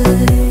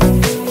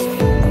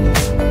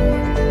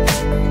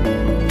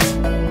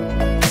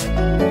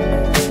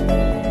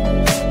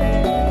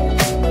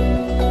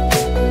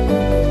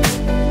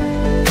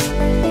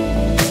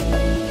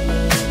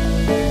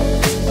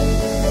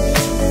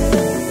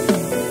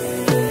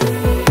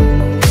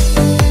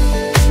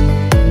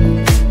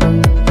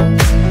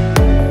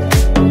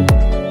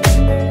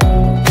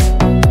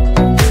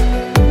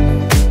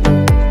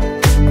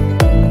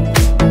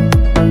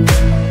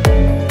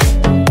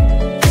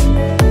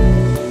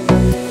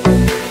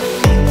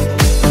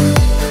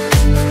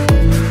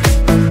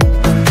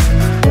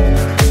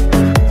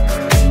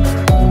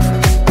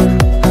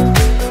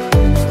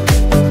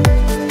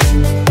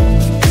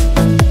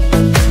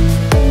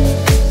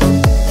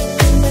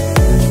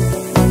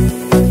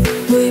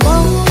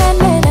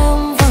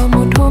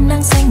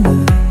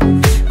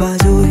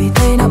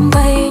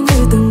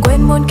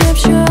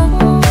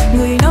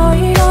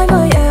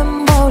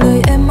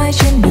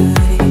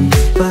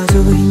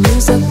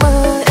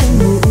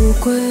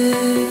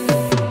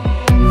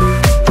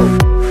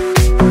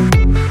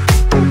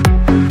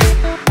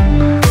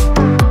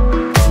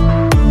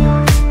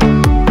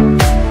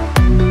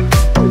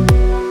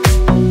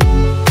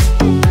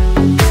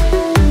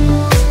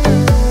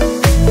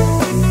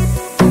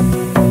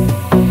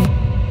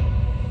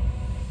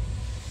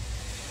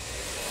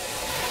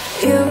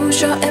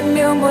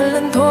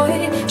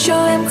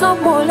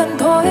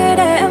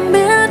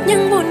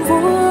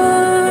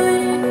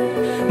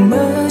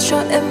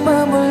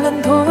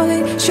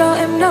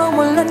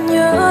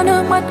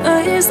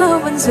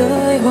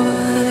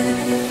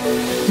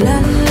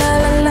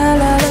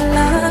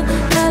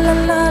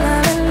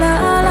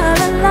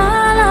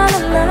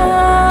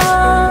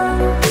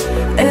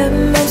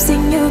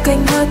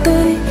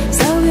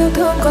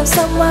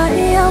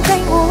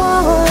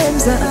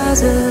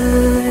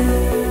rời.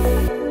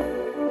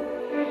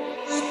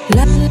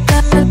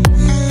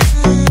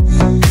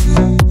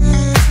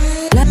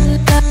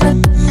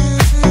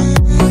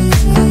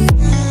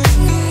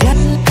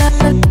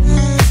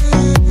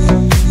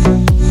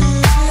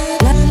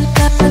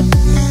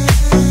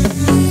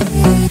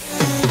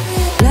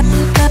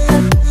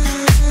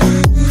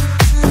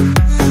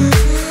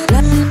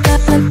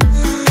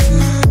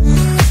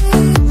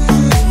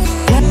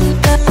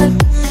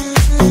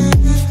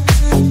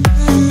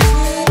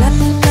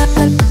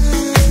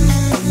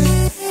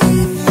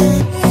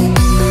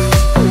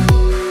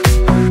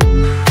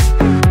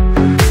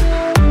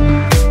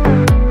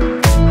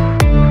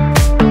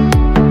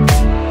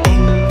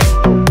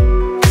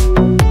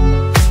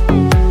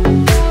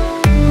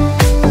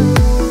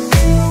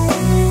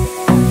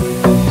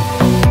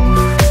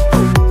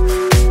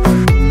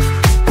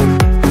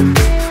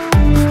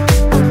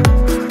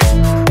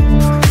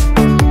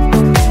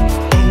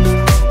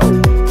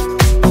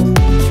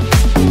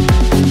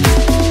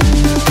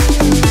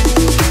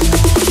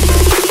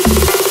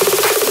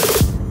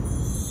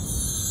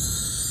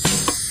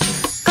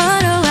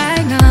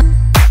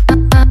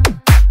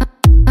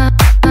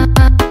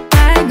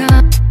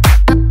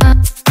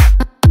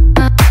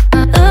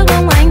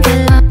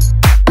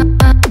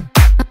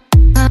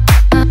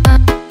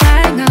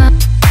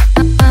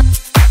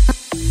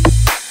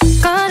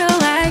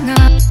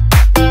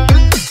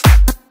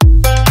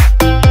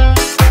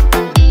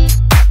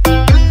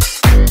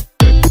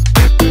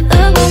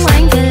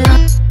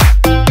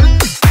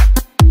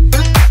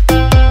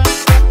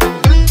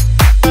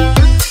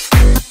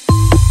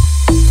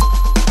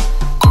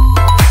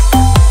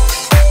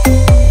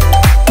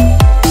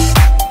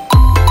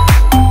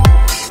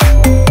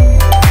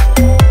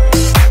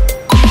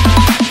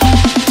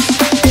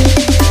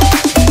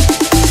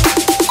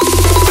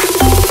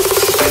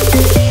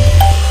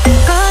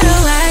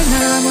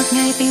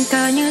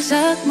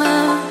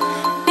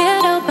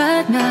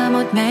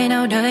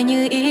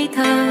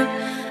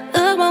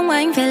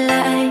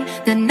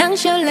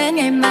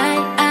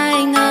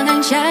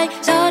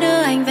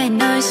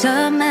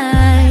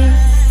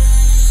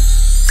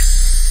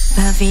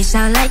 Vì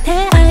sao lại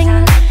thế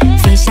anh?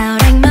 Vì sao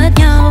đánh mất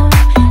nhau?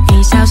 Vì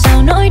sao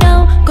sau nỗi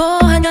đau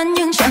cố hàn gắn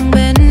nhưng chẳng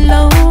bền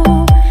lâu?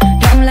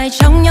 Đọng lại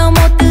trong nhau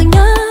một từ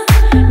nhớ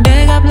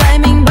để gặp lại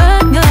mình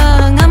bất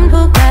ngờ. Ngắm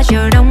thuốc qua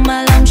chiều đông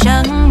mà lòng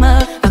chẳng mơ.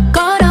 Và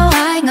có đâu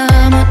ai ngờ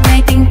một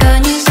ngày tình cờ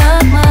như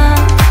giấc mơ.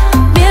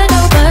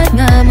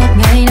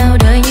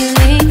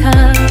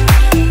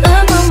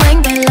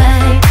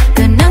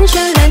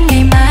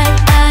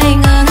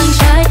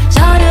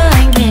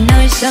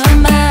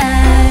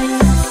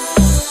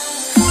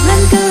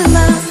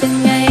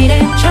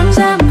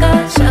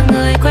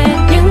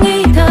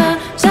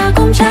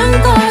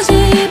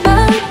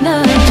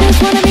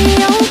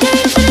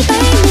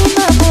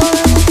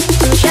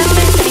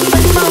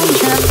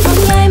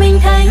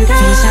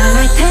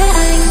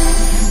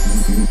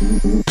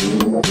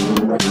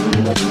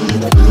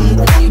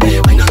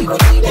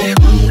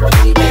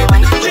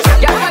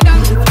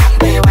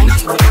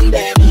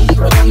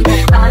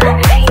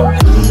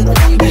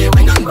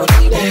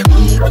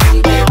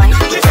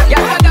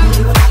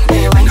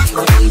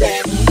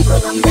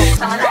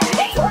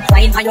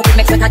 fine, how you can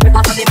make sure that you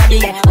pass on the body,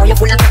 yeah. How you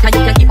full of fat, how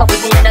you can keep up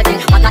with the energy.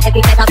 What a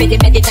epic type of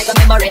it, meditate your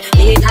memory.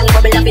 Little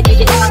bubble of it,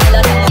 digital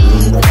melody.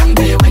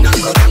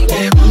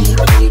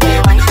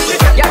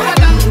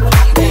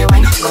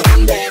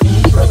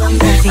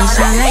 Vì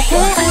sao lại thế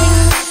anh?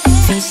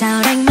 Vì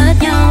sao đánh mất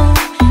nhau?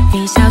 Vì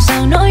sao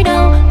sao nỗi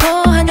đau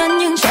có hàn gắn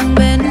nhưng chẳng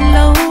bền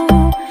lâu.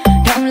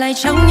 Động lại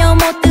trong nhau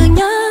một từ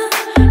nhớ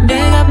để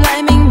gặp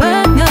lại mình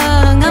bất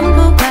ngờ. Ngắm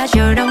khúc qua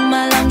chiều đông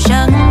mà lòng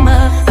chẳng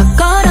mơ. Và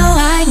có đâu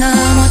ai ngờ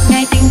một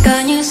ngày tình cờ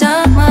như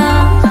giấc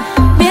mơ.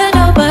 Biết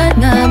đâu bất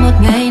ngờ một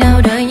ngày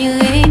nào đời như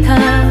ý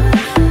thơ.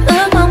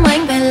 Ước mong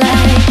anh về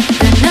lại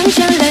gần nắng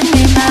treo lên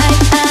ngày mai.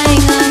 Ai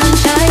ngờ nắng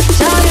cháy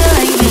gió đưa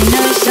anh về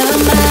nơi sớm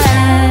mai.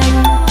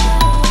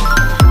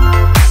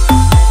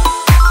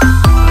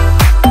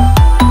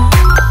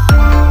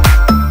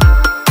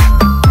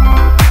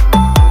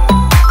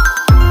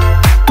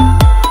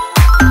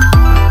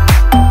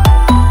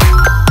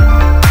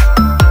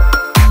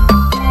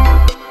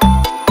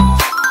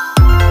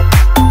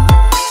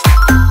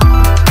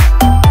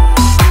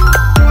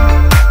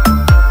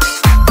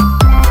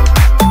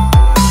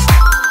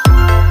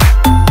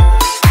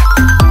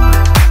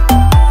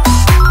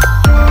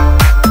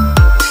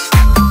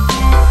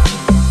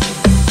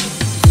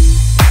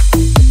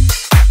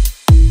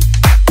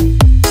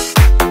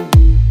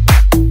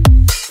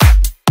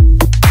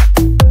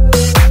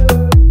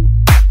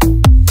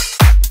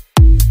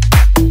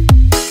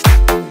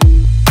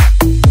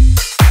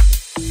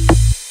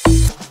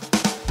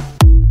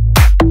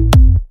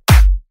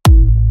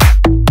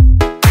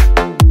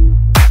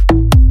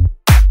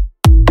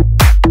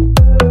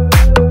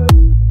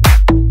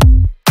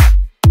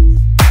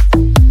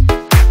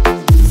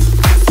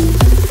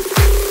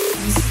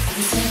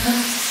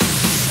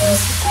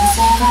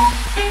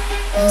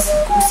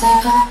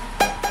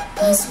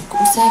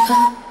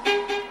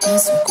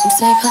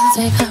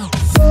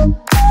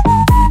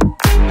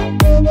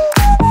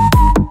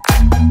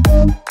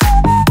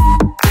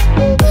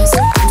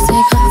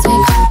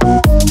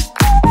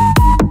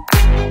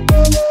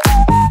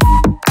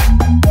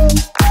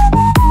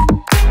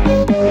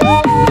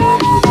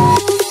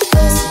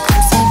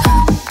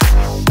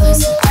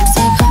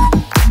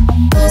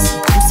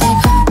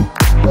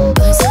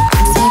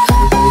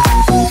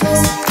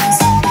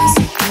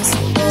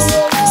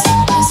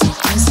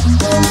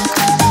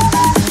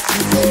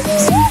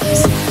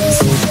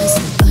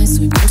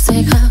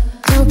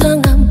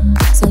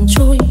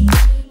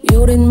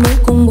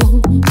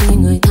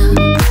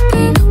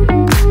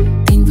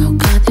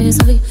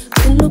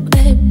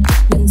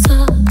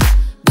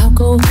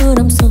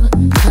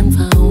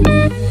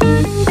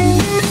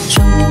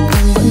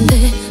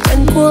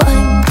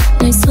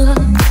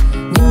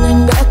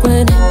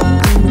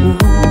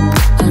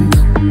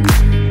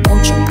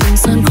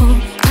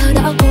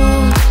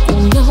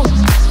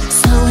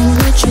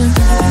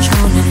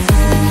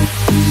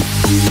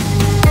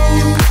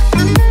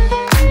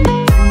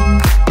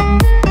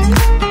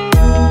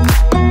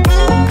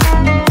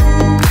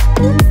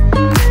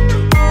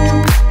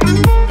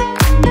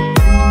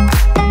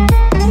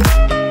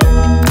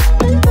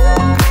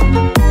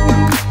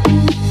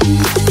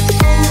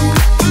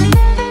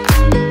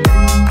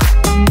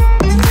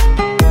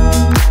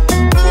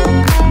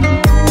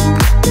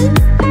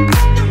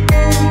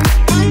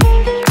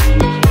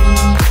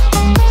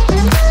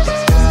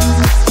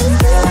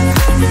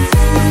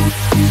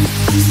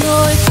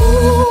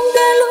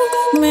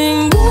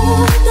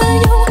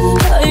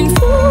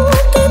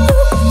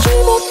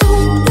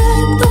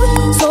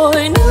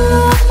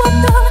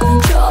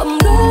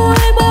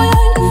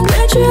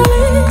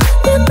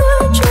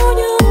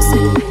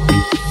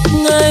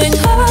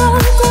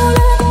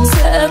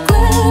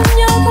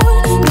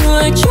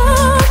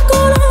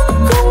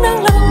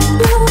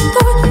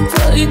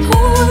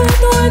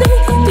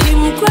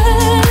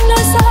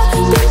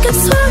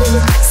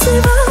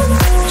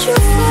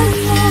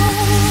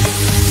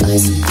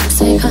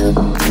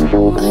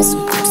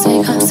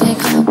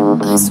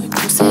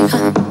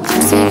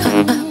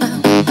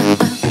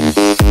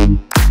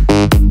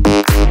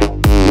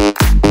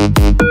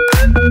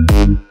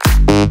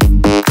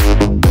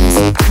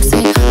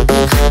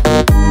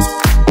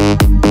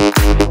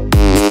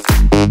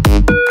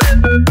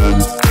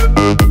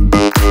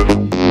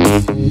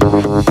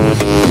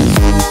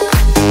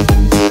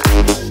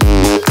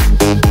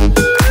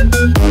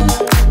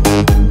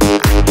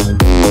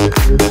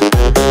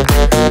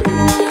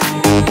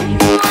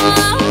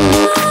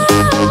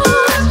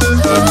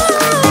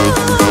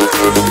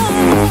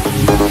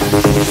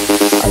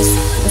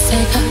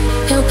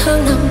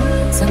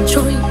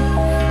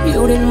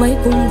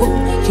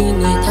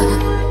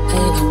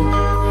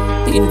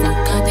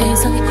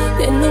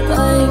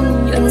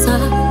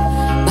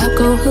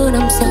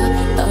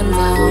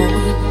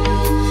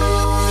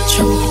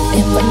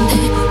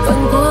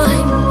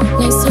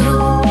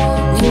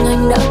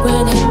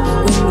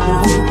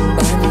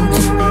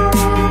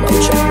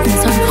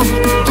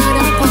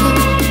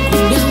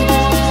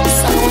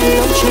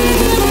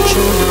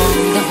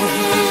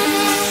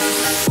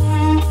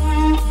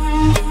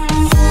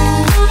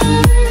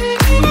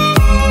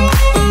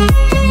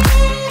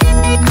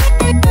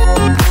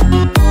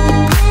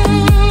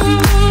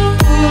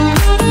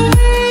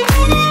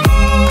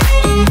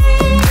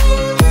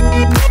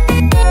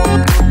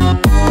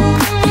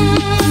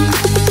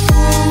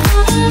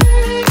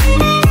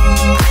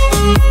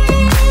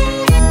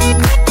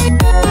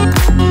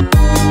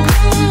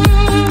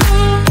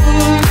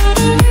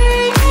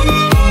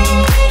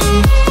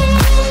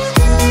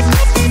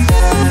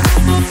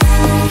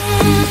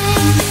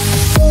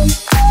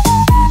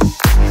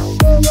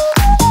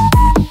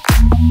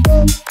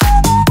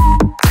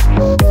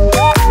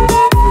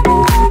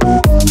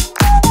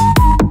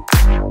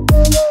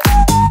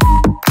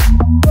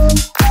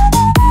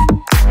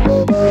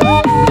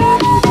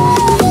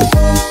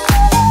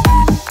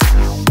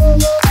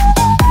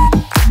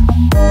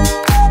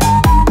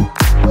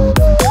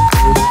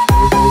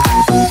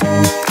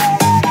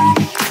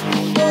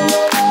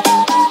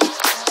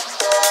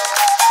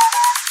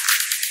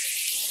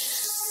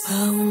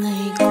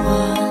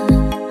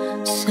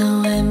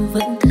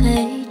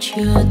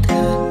 chưa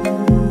thật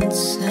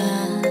xa.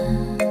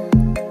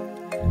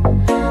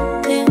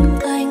 Tiếng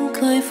anh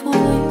cười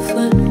vui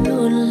vẫn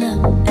luôn làm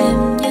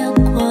em nhớ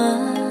quá.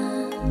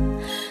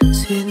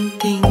 Duyên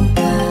tình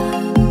ta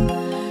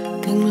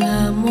từng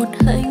là một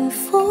hạnh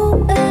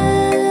phúc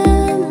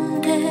êm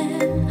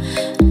đềm,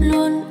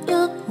 luôn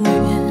ước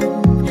nguyện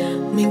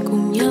mình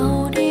cùng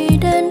nhau đi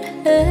đến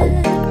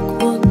hết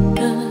cuộc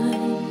đời.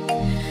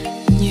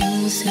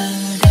 Nhưng giờ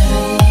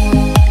đây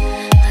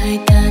hai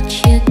ta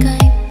chia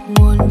cách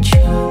muôn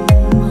trùng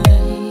mây.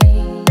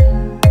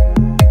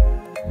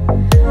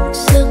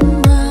 Giấc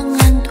mơ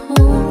ngàn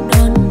thu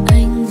đón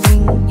anh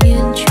bình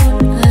yên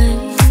chút ấy,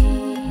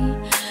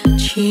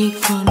 chỉ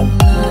còn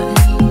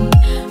lại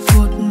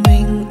một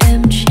mình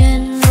em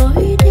trên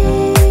lối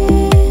đi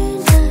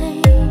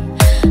này.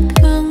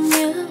 Thương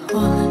nhớ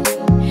hoài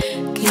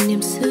kỷ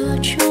niệm xưa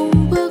chung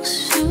bước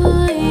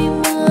dưới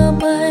mưa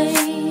bay.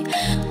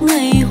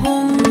 Ngày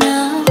hôm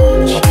nào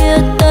chia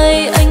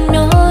tay anh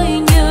nói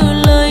như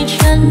lời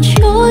chăn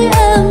chối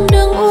em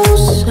đừng u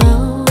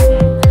sầu.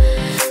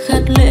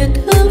 Gạt lệ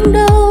thương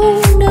đau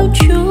nếu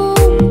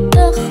chúng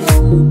ta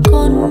không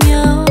còn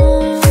nhau.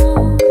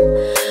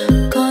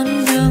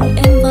 Con đường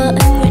em và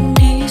anh nguyện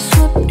đi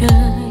suốt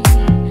đời.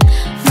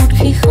 Một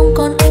khi không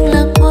còn anh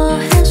là qua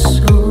hết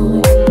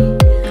rồi.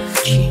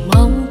 Chỉ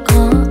mong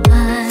có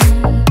ai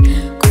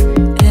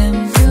cùng em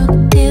bước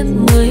tiếp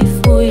mới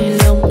vui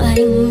lòng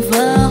anh.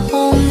 Và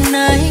hôm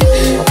nay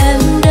em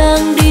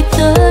đang đi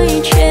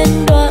tới trên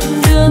đoạn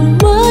đường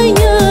mới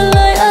như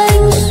lời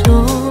anh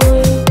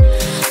rồi.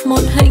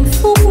 Một hạnh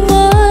phúc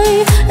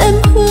mới em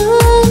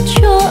hứa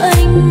cho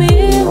anh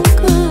mỉm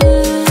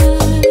cười.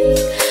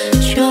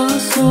 Cho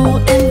dù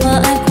em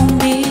và ai cùng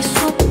đi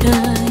suốt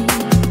đời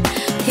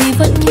thì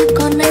vẫn như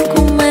con anh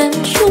cùng em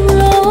chung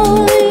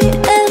lối.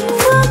 Em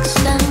ước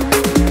rằng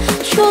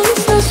chốn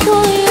xa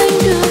xôi anh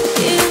được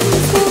yên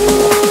vui.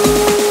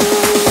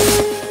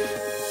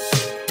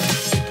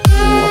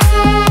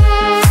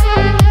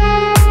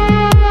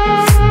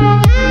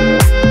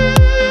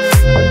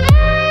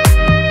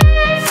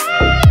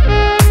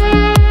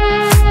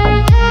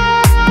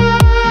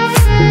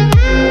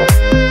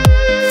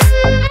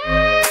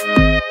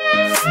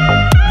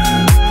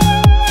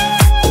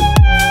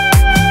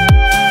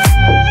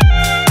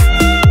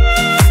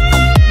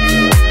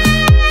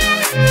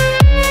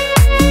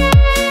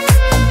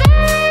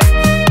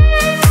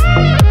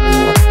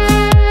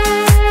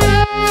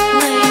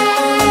 Ngày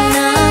hôm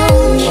nào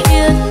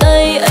chia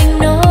tay anh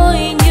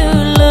nói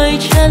như lời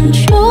chăn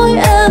chối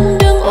em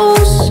đừng u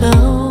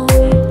sầu.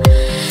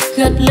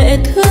 Gạt lệ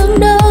thương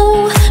đau